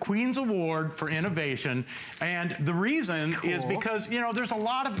awarded the Queen's Award for Innovation. And the reason is because, you know, there's a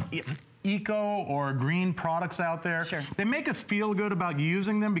lot of eco or green products out there. They make us feel good about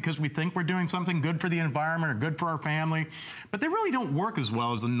using them because we think we're doing something good for the environment or good for our family, but they really don't work as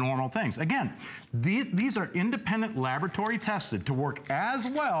well as the normal things. Again, these are independent laboratory tested to work as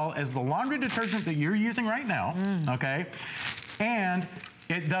well as the laundry detergent that you're using right now, okay? And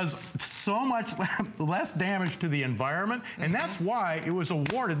it does so much less damage to the environment, and that's why it was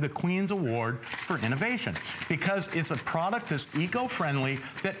awarded the Queen's Award for Innovation, because it's a product that's eco-friendly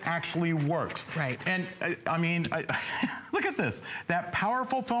that actually works. Right. And I mean, look at this. That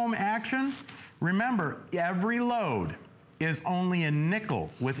powerful foam action, remember, every load is only a nickel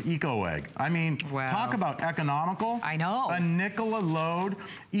with Eco Egg. I mean, talk about economical. I know. A nickel a load.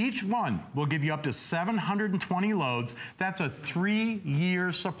 Each one will give you up to 720 loads. That's a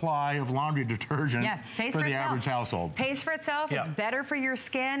 3-year supply of laundry detergent for the average household. Pays for itself. It's better for your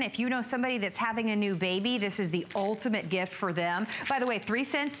skin. If you know somebody that's having a new baby, this is the ultimate gift for them. By the way, 3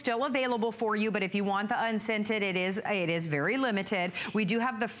 cents still available for you, but if you want the unscented, it is very limited. We do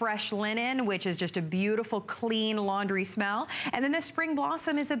have the fresh linen, which is just a beautiful, clean laundry smell. And then the Spring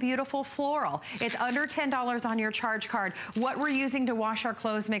Blossom is a beautiful floral. It's under $10 on your charge card. What we're using to wash our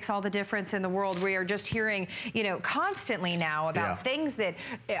clothes makes all the difference in the world. We are just hearing, you know, constantly now about things that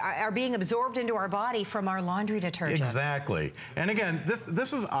are being absorbed into our body from our laundry detergent. Exactly. And again, this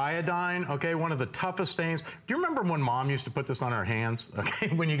is iodine, okay, one of the toughest stains. Do you remember when Mom used to put this on her hands,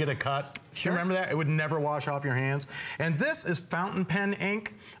 okay, when you get a cut? Do you remember that? It would never wash off your hands. And this is fountain pen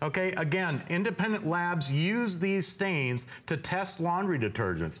ink, okay? Again, independent labs use these stains to test laundry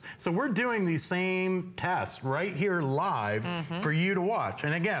detergents. So we're doing these same tests right here live for you to watch.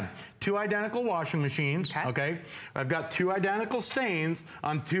 And again, 2 identical washing machines, okay? I've got 2 identical stains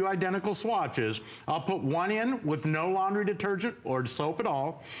on 2 identical swatches. I'll put one in with no laundry detergent or soap at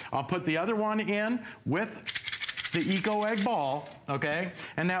all. I'll put the other one in with the Eco Egg ball, okay?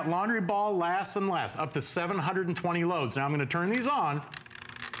 And that laundry ball lasts and lasts, up to 720 loads. Now I'm gonna turn these on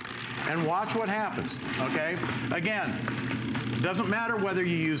and watch what happens, okay? Again, it doesn't matter whether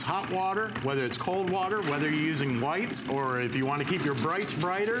you use hot water, whether it's cold water, whether you're using whites, or if you want to keep your brights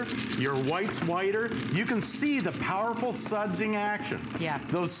brighter, your whites whiter, you can see the powerful sudsing action.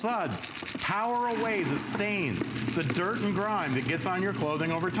 Those suds power away the stains, the dirt and grime that gets on your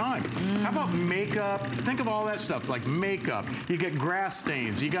clothing over time. How about makeup? Think of all that stuff, like makeup. You get grass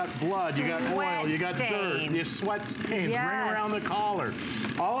stains, you got blood, you got oil, you got dirt, you sweat stains, ring around the collar.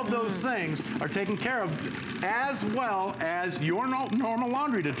 All of those things are taken care of as well as your normal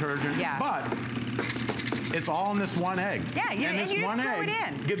laundry detergent, but it's all in this one egg. And this one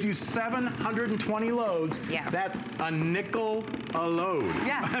egg gives you 720 loads. That's a nickel a load.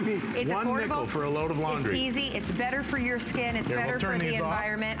 I mean, it's one affordable, nickel for a load of laundry. It's easy. It's better for your skin. It's better for the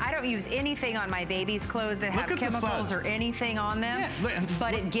environment. I don't use anything on my baby's clothes that have chemicals or anything on them,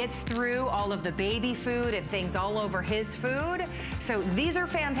 but it gets through all of the baby food and things all over his food. So these are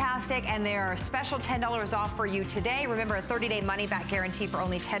fantastic, and they are a special $10 off for you today. Remember, a 30-day money-back guarantee for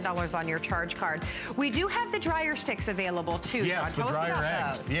only $10 on your charge card. We do have have the dryer sticks available too. Yes, the dryer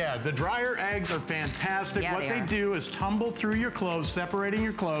eggs. Yeah, the dryer eggs are fantastic. Yeah, what they do is tumble through your clothes, separating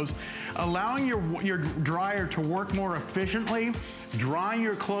your clothes, allowing your dryer to work more efficiently, drying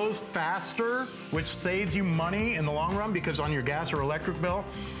your clothes faster, which saves you money in the long run because on your gas or electric bill,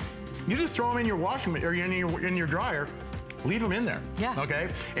 you just throw them in your washing or in your dryer. Leave them in there. Yeah. Okay.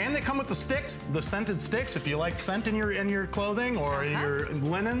 And they come with the sticks, the scented sticks. If you like scent in your clothing or in your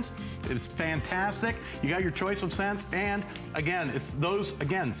linens, it's fantastic. You got your choice of scents, and again, those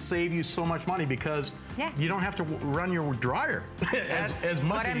save you so much money because you don't have to run your dryer as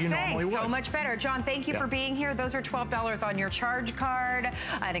much as you normally would. So much better. John, thank you for being here. Those are $12 on your charge card,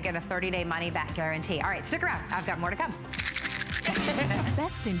 and again, a 30-day money-back guarantee. All right, stick around. I've got more to come.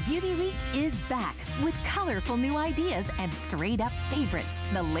 Best in Beauty Week is back with colorful new ideas and straight-up favorites.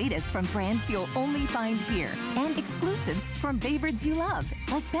 The latest from brands you'll only find here. And exclusives from favorites you love,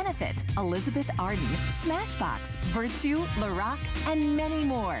 like Benefit, Elizabeth Arden, Smashbox, Virtue, Lorac, and many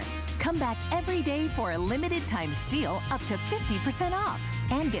more. Come back every day for a limited time steal up to 50% off.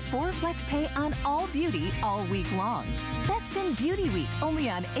 And get 4 flex pay on all beauty all week long. Best in Beauty Week,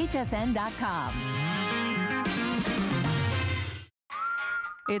 only on hsn.com.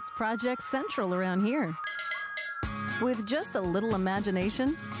 It's Project Central around here. With just a little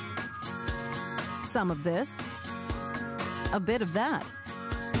imagination, some of this, a bit of that.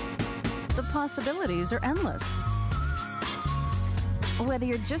 The possibilities are endless. Whether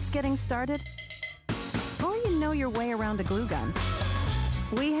you're just getting started or you know your way around a glue gun,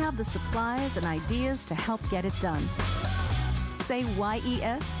 we have the supplies and ideas to help get it done. Say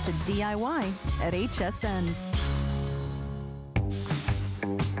YES to DIY at HSN.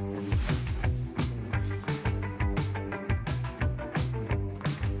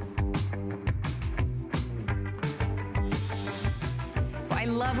 I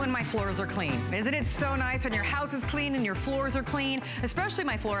love when my floors are clean. Isn't it so nice when your house is clean and your floors are clean? Especially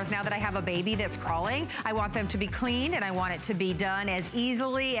my floors now that I have a baby that's crawling. I want them to be cleaned and I want it to be done as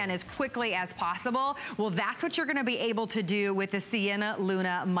easily and as quickly as possible. Well, that's what you're gonna be able to do with the Sienna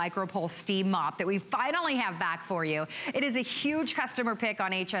Luna Micropulse Steam Mop that we finally have back for you. It is a huge customer pick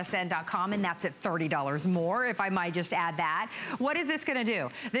on hsn.com, and that's at $30 more, if I might just add that. What is this gonna do?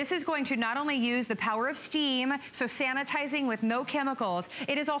 This is going to not only use the power of steam, so sanitizing with no chemicals,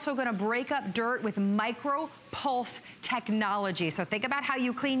 it is also going to break up dirt with micro pulse technology. So think about how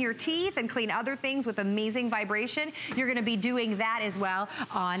you clean your teeth and clean other things with amazing vibration. You're going to be doing that as well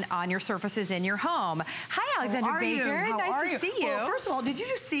on your surfaces in your home. Hi, Alexandra Baker. Nice to see you. Well, first of all, did you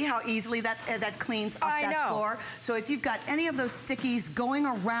just see how easily that cleans up that floor? So if you've got any of those stickies going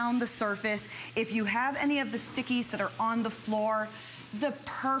around the surface, if you have any of the stickies that are on the floor, the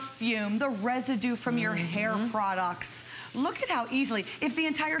perfume, the residue from your hair products. Look at how easily, if the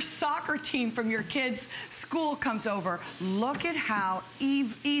entire soccer team from your kids' school comes over, look at how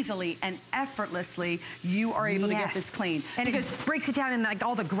easily and effortlessly you are able to get this clean. And it just breaks it down in like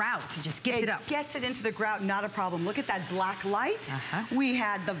all the grout, it just gets it up. It gets it into the grout, not a problem. Look at that black light. We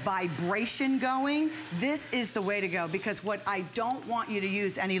had the vibration going. This is the way to go, because what I don't want you to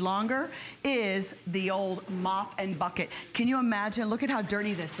use any longer is the old mop and bucket. Can you imagine? Look at how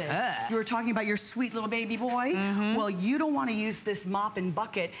dirty this is. You were talking about your sweet little baby boy. Well, you don't want to use this mop and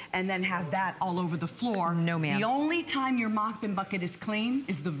bucket and then have that all over the floor. No, ma'am. The only time your mop and bucket is clean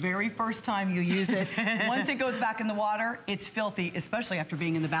is the very first time you use it. Once it goes back in the water, it's filthy, especially after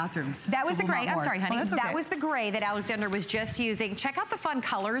being in the bathroom. That was the gray. I'm sorry, honey. That was the gray that Alexandra was just using. Check out the fun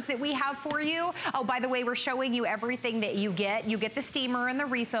colors that we have for you. Oh, by the way, we're showing you everything that you get. You get the steamer and the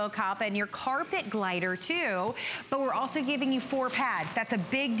refill cup and your carpet glider too, but we're also giving you 4 pads. That's a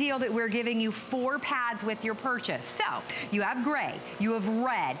big deal that we're giving you 4 pads with your purchase. So you have gray, you have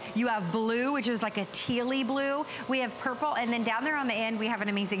red, you have blue, which is like a tealy blue. We have purple, and then down there on the end, we have an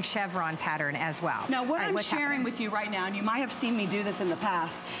amazing chevron pattern as well. Now, what I'm sharing with you right now, and you might have seen me do this in the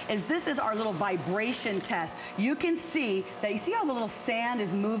past, is this is our little vibration test. You can see that, you see how the little sand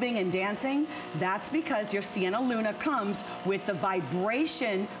is moving and dancing? That's because your Sienna Luna comes with the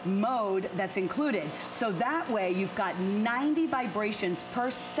vibration mode that's included. So that way, you've got 90 vibrations per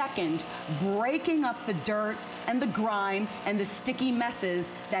second, breaking up the dirt and the grime and the sticky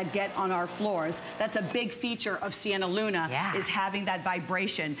messes that get on our floors. That's a big feature of Sienna Luna, is having that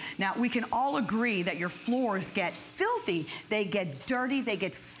vibration. Now, we can all agree that your floors get filthy. They get dirty, they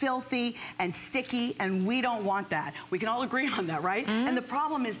get filthy and sticky, and we don't want that. We can all agree on that, right? And the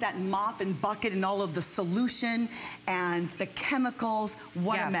problem is that mop and bucket and all of the solution and the chemicals,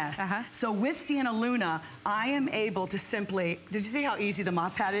 what a mess. So with Sienna Luna, I am able to simply, did you see how easy the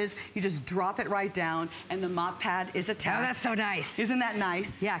mop pad is? You just drop it right down, and the mop pad is attached. Oh, that's so nice. Isn't that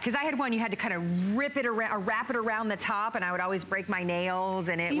nice? Yeah, because I had one you had to kind of wrap it around the top, and I would always break my nails,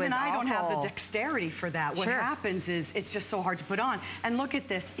 and it was Even I awful. don't have the dexterity for that. What happens is it's just so hard to put on. And look at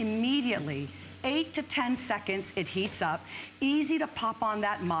this, immediately. 8 to 10 seconds, it heats up. Easy to pop on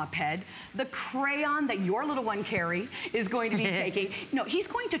that mop head. The crayon that your little one, Carrie, is going to be taking, he's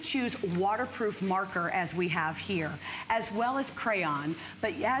going to choose waterproof marker as we have here, as well as crayon.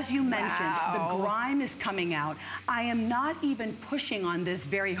 But as you mentioned, the grime is coming out. I am not even pushing on this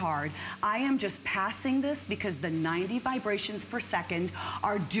very hard. I am just passing this because the 90 vibrations per second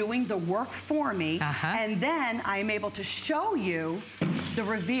are doing the work for me. And then I am able to show you the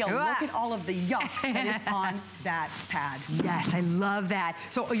reveal. Look at all of the yuck that is on that pad. Yes, I love that.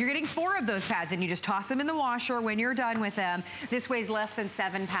 So you're getting 4 of those pads, and you just toss them in the washer when you're done with them. This weighs less than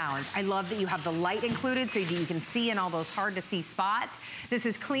 7 pounds. I love that you have the light included so that you can see in all those hard to see spots. This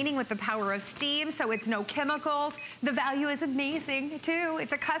is cleaning with the power of steam, so it's no chemicals. The value is amazing too.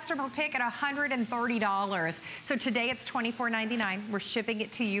 It's a customer pick at $130. So today it's $24.99. We're shipping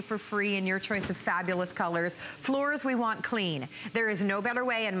it to you for free in your choice of fabulous colors. Floors we want clean. There is no better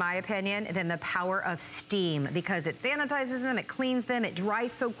way, in my opinion, than the power of steam, because it sanitizes them, it cleans them, it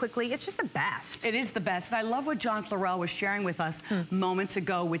dries so quickly. It's just the best. It is the best. And I love what John Florell was sharing with us moments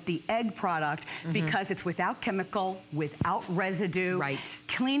ago with the egg product, because it's without chemical, without residue.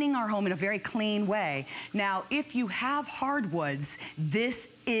 Cleaning our home in a very clean way. Now, if you have hardwoods, this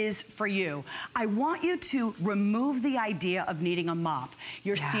is for you. I want you to remove the idea of needing a mop.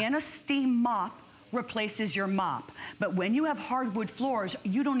 Your Sienna Steam Mop replaces your mop. But when you have hardwood floors,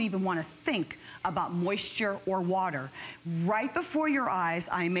 you don't even want to think about moisture or water. Right before your eyes,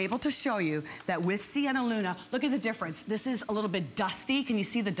 I'm able to show you that with Sienna Luna, look at the difference. This is a little bit dusty. Can you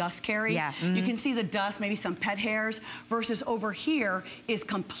see the dust, Carrie? Yeah. You can see the dust, maybe some pet hairs, versus over here is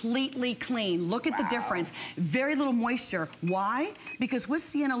completely clean. Look at the difference. Very little moisture. Why? Because with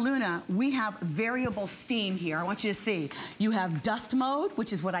Sienna Luna, we have variable steam here. I want you to see. You have dust mode,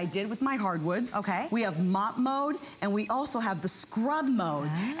 which is what I did with my hardwoods. We have mop mode, and we also have the scrub mode.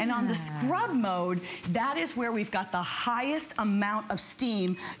 And on the scrub mode, that is where we've got the highest amount of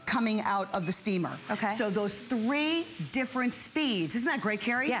steam coming out of the steamer. So those 3 different speeds. Isn't that great,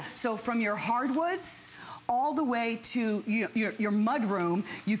 Carrie? Yeah. So from your hardwoods all the way to your mud room,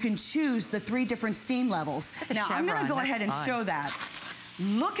 you can choose the 3 different steam levels. Now, I'm gonna go ahead and show that.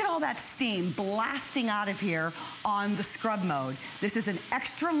 Look at all that steam blasting out of here on the scrub mode. This is an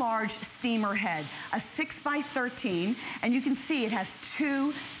extra large steamer head, a 6x13, and you can see it has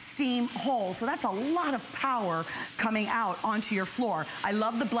 2 steam holes. So that's a lot of power coming out onto your floor. I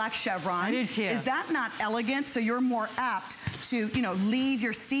love the black chevron. I do too. Is that not elegant? So you're more apt to, leave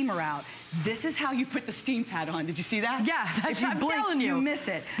your steamer out. This is how you put the steam pad on. Did you see that? Yeah, that's if you blink, telling you. You miss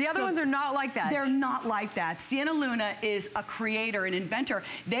it. The other ones are not like that. They're not like that. Sienna Luna is a creator, an inventor.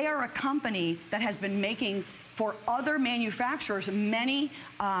 They are a company that has been making for other manufacturers many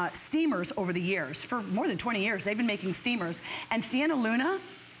steamers over the years. For more than 20 years, they've been making steamers. And Sienna Luna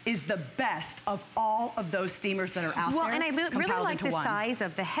is the best of all of those steamers that are out there. Well, and I really like the size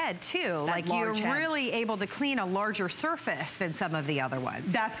of the head too. Like you're really able to clean a larger surface than some of the other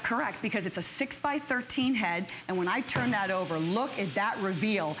ones. That's correct, because it's a 6x13 head, and when I turn that over, look at that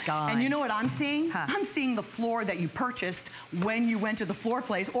reveal. And you know what I'm seeing? I'm seeing the floor that you purchased when you went to the floor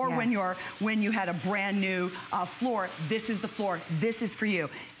place, or when you had a brand new floor. This is the floor. This is for you.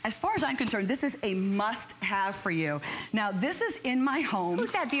 As far as I'm concerned, this is a must-have for you. Now, this is in my home.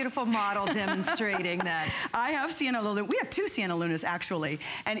 Who's that beautiful model demonstrating that? I have Sienna Luna. We have 2 Sienna Lunas, actually.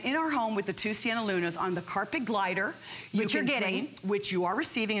 And in our home with the 2 Sienna Lunas on the carpet glider, which you're getting, which you are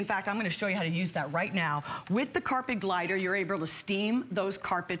receiving. In fact, I'm going to show you how to use that right now. With the carpet glider, you're able to steam those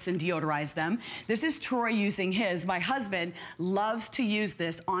carpets and deodorize them. This is Troy using his. My husband loves to use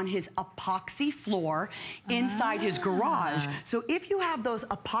this on his epoxy floor inside his garage. So if you have those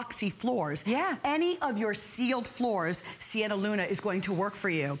epoxy floors, any of your sealed floors, Sienna Luna is going to work for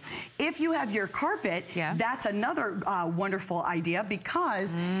you. If you have your carpet, that's another wonderful idea,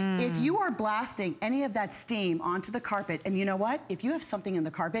 because if you are blasting any of that steam onto the carpet, and you know what? If you have something in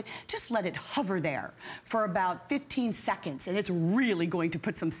the carpet, just let it hover there for about 15 seconds, and it's really going to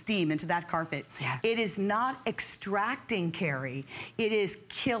put some steam into that carpet. It is not extracting, Carrie. It is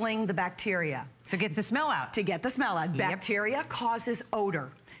killing the bacteria. To get the smell out. To get the smell out. Bacteria causes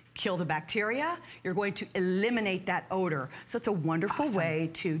odor. kill the bacteria. You're going to eliminate that odor. So it's a wonderful way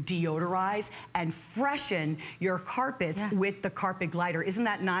to deodorize and freshen your carpets with the carpet glider. Isn't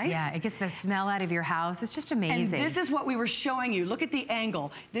that nice? Yeah, it gets the smell out of your house. It's just amazing. And this is what we were showing you. Look at the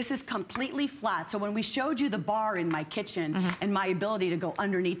angle. This is completely flat. So when we showed you the bar in my kitchen and my ability to go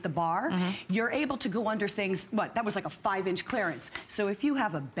underneath the bar, you're able to go under things, that was like a 5-inch clearance. So if you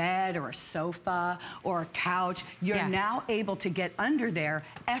have a bed or a sofa or a couch, you're now able to get under there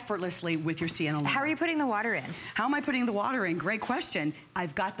effortlessly with your Sienna Luna. How are you putting the water in? How am I putting the water in? Great question.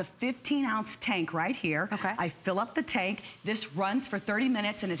 I've got the 15-ounce tank right here. Okay. I fill up the tank. This runs for 30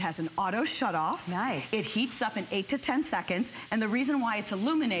 minutes and it has an auto shut-off. Nice. It heats up in 8 to 10 seconds. And the reason why it's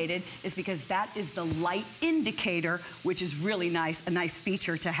illuminated is because that is the light indicator, which is really nice, a nice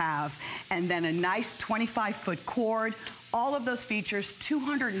feature to have. And then a nice 25-foot cord. All of those features,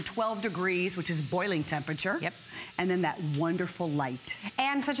 212 degrees, which is boiling temperature. Yep. And then that wonderful light.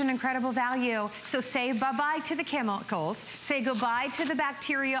 And such an incredible value. So say bye-bye to the chemicals. Say goodbye to the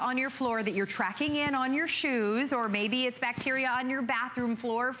bacteria on your floor that you're tracking in on your shoes, or maybe it's bacteria on your bathroom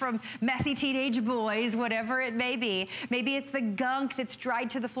floor from messy teenage boys, whatever it may be. Maybe it's the gunk that's dried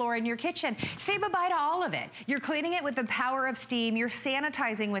to the floor in your kitchen. Say bye-bye to all of it. You're cleaning it with the power of steam. You're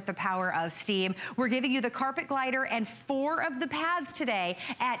sanitizing with the power of steam. We're giving you the carpet glider and 4 of the pads today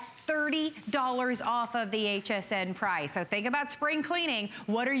at $30 off of the HSN price. So think about spring cleaning.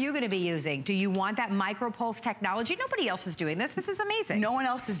 What are you going to be using? Do you want that micropulse technology? Nobody else is doing this. This is amazing. No one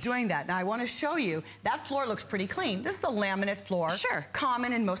else is doing that. Now I want to show you, that floor looks pretty clean. This is a laminate floor. Sure.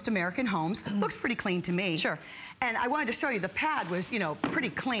 Common in most American homes. Looks pretty clean to me. Sure. And I wanted to show you the pad was, you know, pretty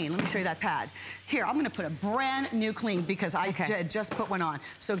clean. Let me show you that pad. Here, I'm going to put a brand new clean because I just put one on.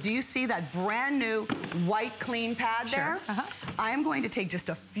 So do you see that brand new white clean pad there? I am going to take just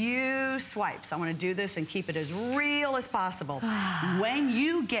a few swipes. I want to do this and keep it as real as possible. When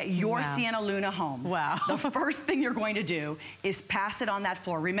you get your Sienna Luna home, the first thing you're going to do is pass it on that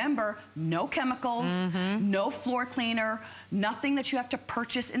floor. Remember, no chemicals, no floor cleaner, nothing that you have to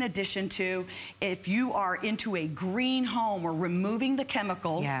purchase in addition to. If you are into a green home or removing the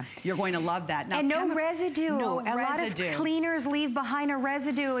chemicals, you're going to love that. Now, and no residue. No a lot of cleaners leave behind a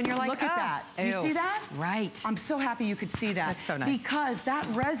residue and you're like, look at that. You see that? Right. I'm so happy you could see that. That's so nice. Because that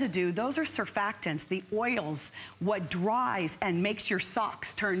residue, those are surfactants, the oils, what dries and makes your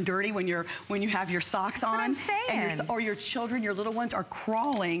socks turn dirty when you have your socks on. That's what I'm saying. And or your children, your little ones are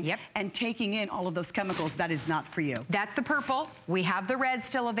crawling and taking in all of those chemicals. That is not for you. That's the purple. We have the red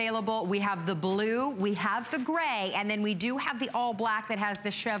still available. We have the blue. We have the gray. And then we do have the all black that has the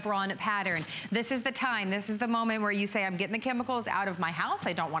chevron pattern. This is the time. This is the moment where you say, I'm getting the chemicals out of my house.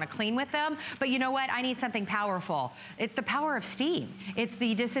 I don't want to clean with them. But you know what? I need something powerful. It's the power of steam. It's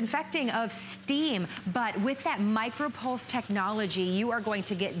the disinfecting of steam. But with that micropulse technology, you are going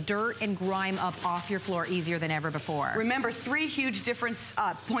to get dirt and grime up off your floor easier than ever before. Remember, 3 huge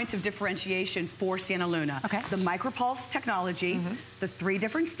points of differentiation for Sienna Luna. The micropulse technology, the 3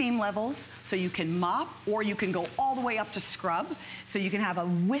 different steam levels, so you can mop or you can go all the way up to scrub. So you can have a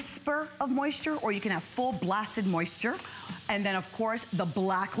whisper of moisture or you can have full blasted moisture. And then, of course, the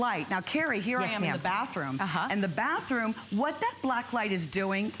black light. Now, Carrie, here I am in the bathroom. And the bathroom, what that black light is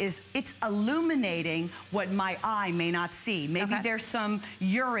doing is it's illuminating what my eye may not see. Maybe there's some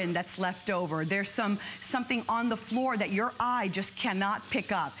urine that's left over. There's something on the floor that your eye just cannot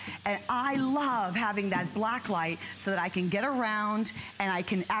pick up. And I love having that black light so that I can get around and I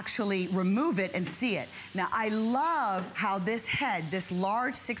can actually remove it and see it. Now, I love how this head, this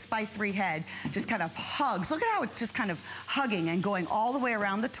large 6x3 head, just kind of hugs. Look at how it's just kind of hugging and going all the way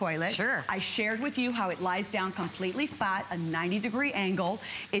around the toilet. I shared with you how it lies down completely flat, a 90-degree angle.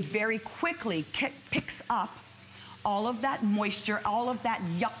 It very quickly picks up all of that moisture, all of that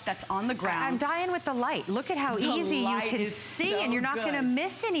yuck that's on the ground. I'm dying with the light. Look at how easy you can see, and you're not going to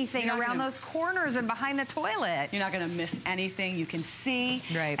miss anything around those corners and behind the toilet. You're not going to miss anything. You can see,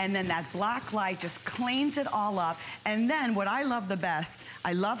 and then that black light just cleans it all up. And then what I love the best,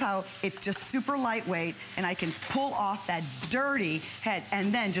 I love how it's just super lightweight, and I can pull off that dirty head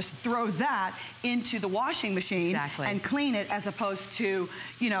and then just throw that into the washing machine and clean it, as opposed to,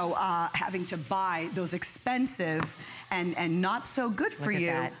 you know, having to buy those expensive and not so good for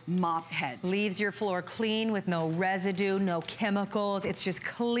you mop heads. Leaves your floor clean with no residue, no chemicals. It's just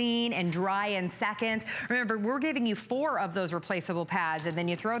clean and dry in seconds. Remember, we're giving you 4 of those replaceable pads, and then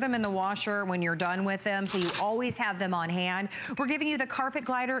you throw them in the washer when you're done with them, so you always have them on hand. We're giving you the carpet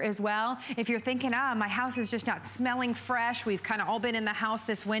glider as well. If you're thinking, my house is just not smelling fresh, we've kind of all been in the house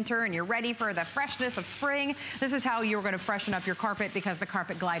this winter and you're ready for the freshness of spring, this is how you're going to freshen up your carpet, because the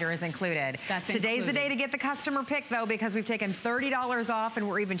carpet glider is included. Today's the day to get the customer pick. pick, though, because we've taken $30 off and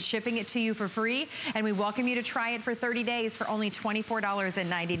we're even shipping it to you for free. And we welcome you to try it for 30 days for only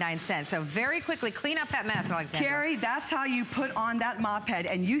 $24.99. So very quickly, clean up that mess, Alexandra. Carrie, that's how you put on that mop head,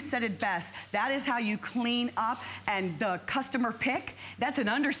 and you said it best. That is how you clean up, and the customer pick, that's an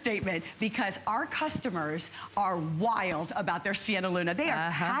understatement, because our customers are wild about their Sienna Luna. They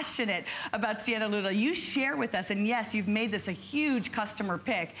are passionate about Sienna Luna. You share with us, and yes, you've made this a huge customer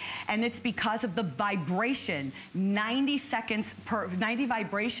pick, and it's because of the vibration, 90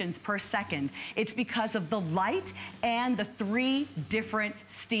 vibrations per second. It's because of the light and the 3 different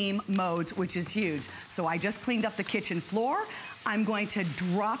steam modes, which is huge. So I just cleaned up the kitchen floor. I'm going to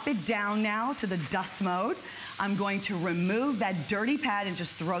drop it down now to the dust mode. I'm going to remove that dirty pad and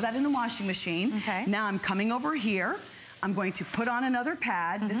just throw that in the washing machine. Okay. Now I'm coming over here. I'm going to put on another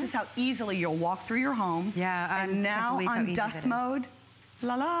pad. This is how easily you'll walk through your home. Yeah, and now on dust mode,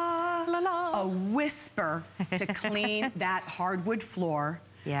 la la, la la, a whisper to clean that hardwood floor.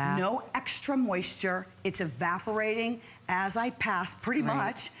 Yeah. No extra moisture. It's evaporating as I pass pretty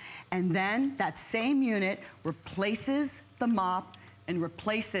much. And then that same unit replaces the mop and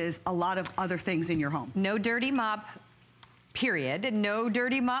replaces a lot of other things in your home. No dirty mop. Period. No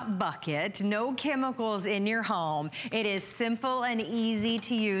dirty mop bucket, no chemicals in your home. It is simple and easy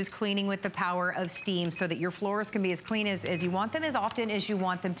to use, cleaning with the power of steam, so that your floors can be as clean as you want them, as often as you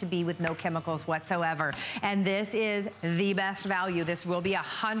want them to be, with no chemicals whatsoever. And this is the best value. This will be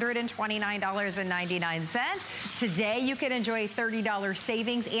 $129.99. Today you can enjoy $30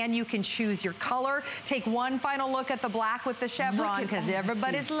 savings, and you can choose your color. Take one final look at the black with the chevron, because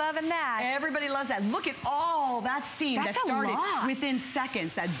everybody's loving that. Everybody loves that. Look at all that steam that started within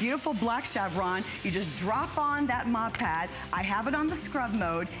seconds. That beautiful black chevron, you just drop on that mop pad. I have it on the scrub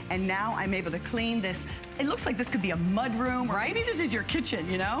mode, and now I'm able to clean this. It looks like this could be a mud room, or maybe this is your kitchen,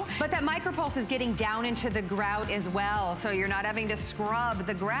 you know? But that micropulse is getting down into the grout as well, so you're not having to scrub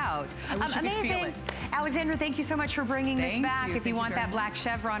the grout. Amazing. Alexandra, thank you so much for bringing this back. If you want that black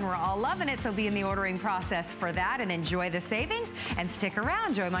chevron, we're all loving it, so be in the ordering process for that and enjoy the savings. And stick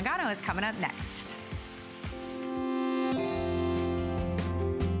around. Joy Mangano is coming up next.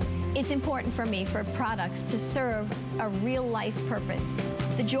 It's important for me for products to serve a real life purpose.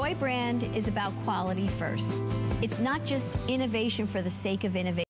 The Joy brand is about quality first. It's not just innovation for the sake of innovation.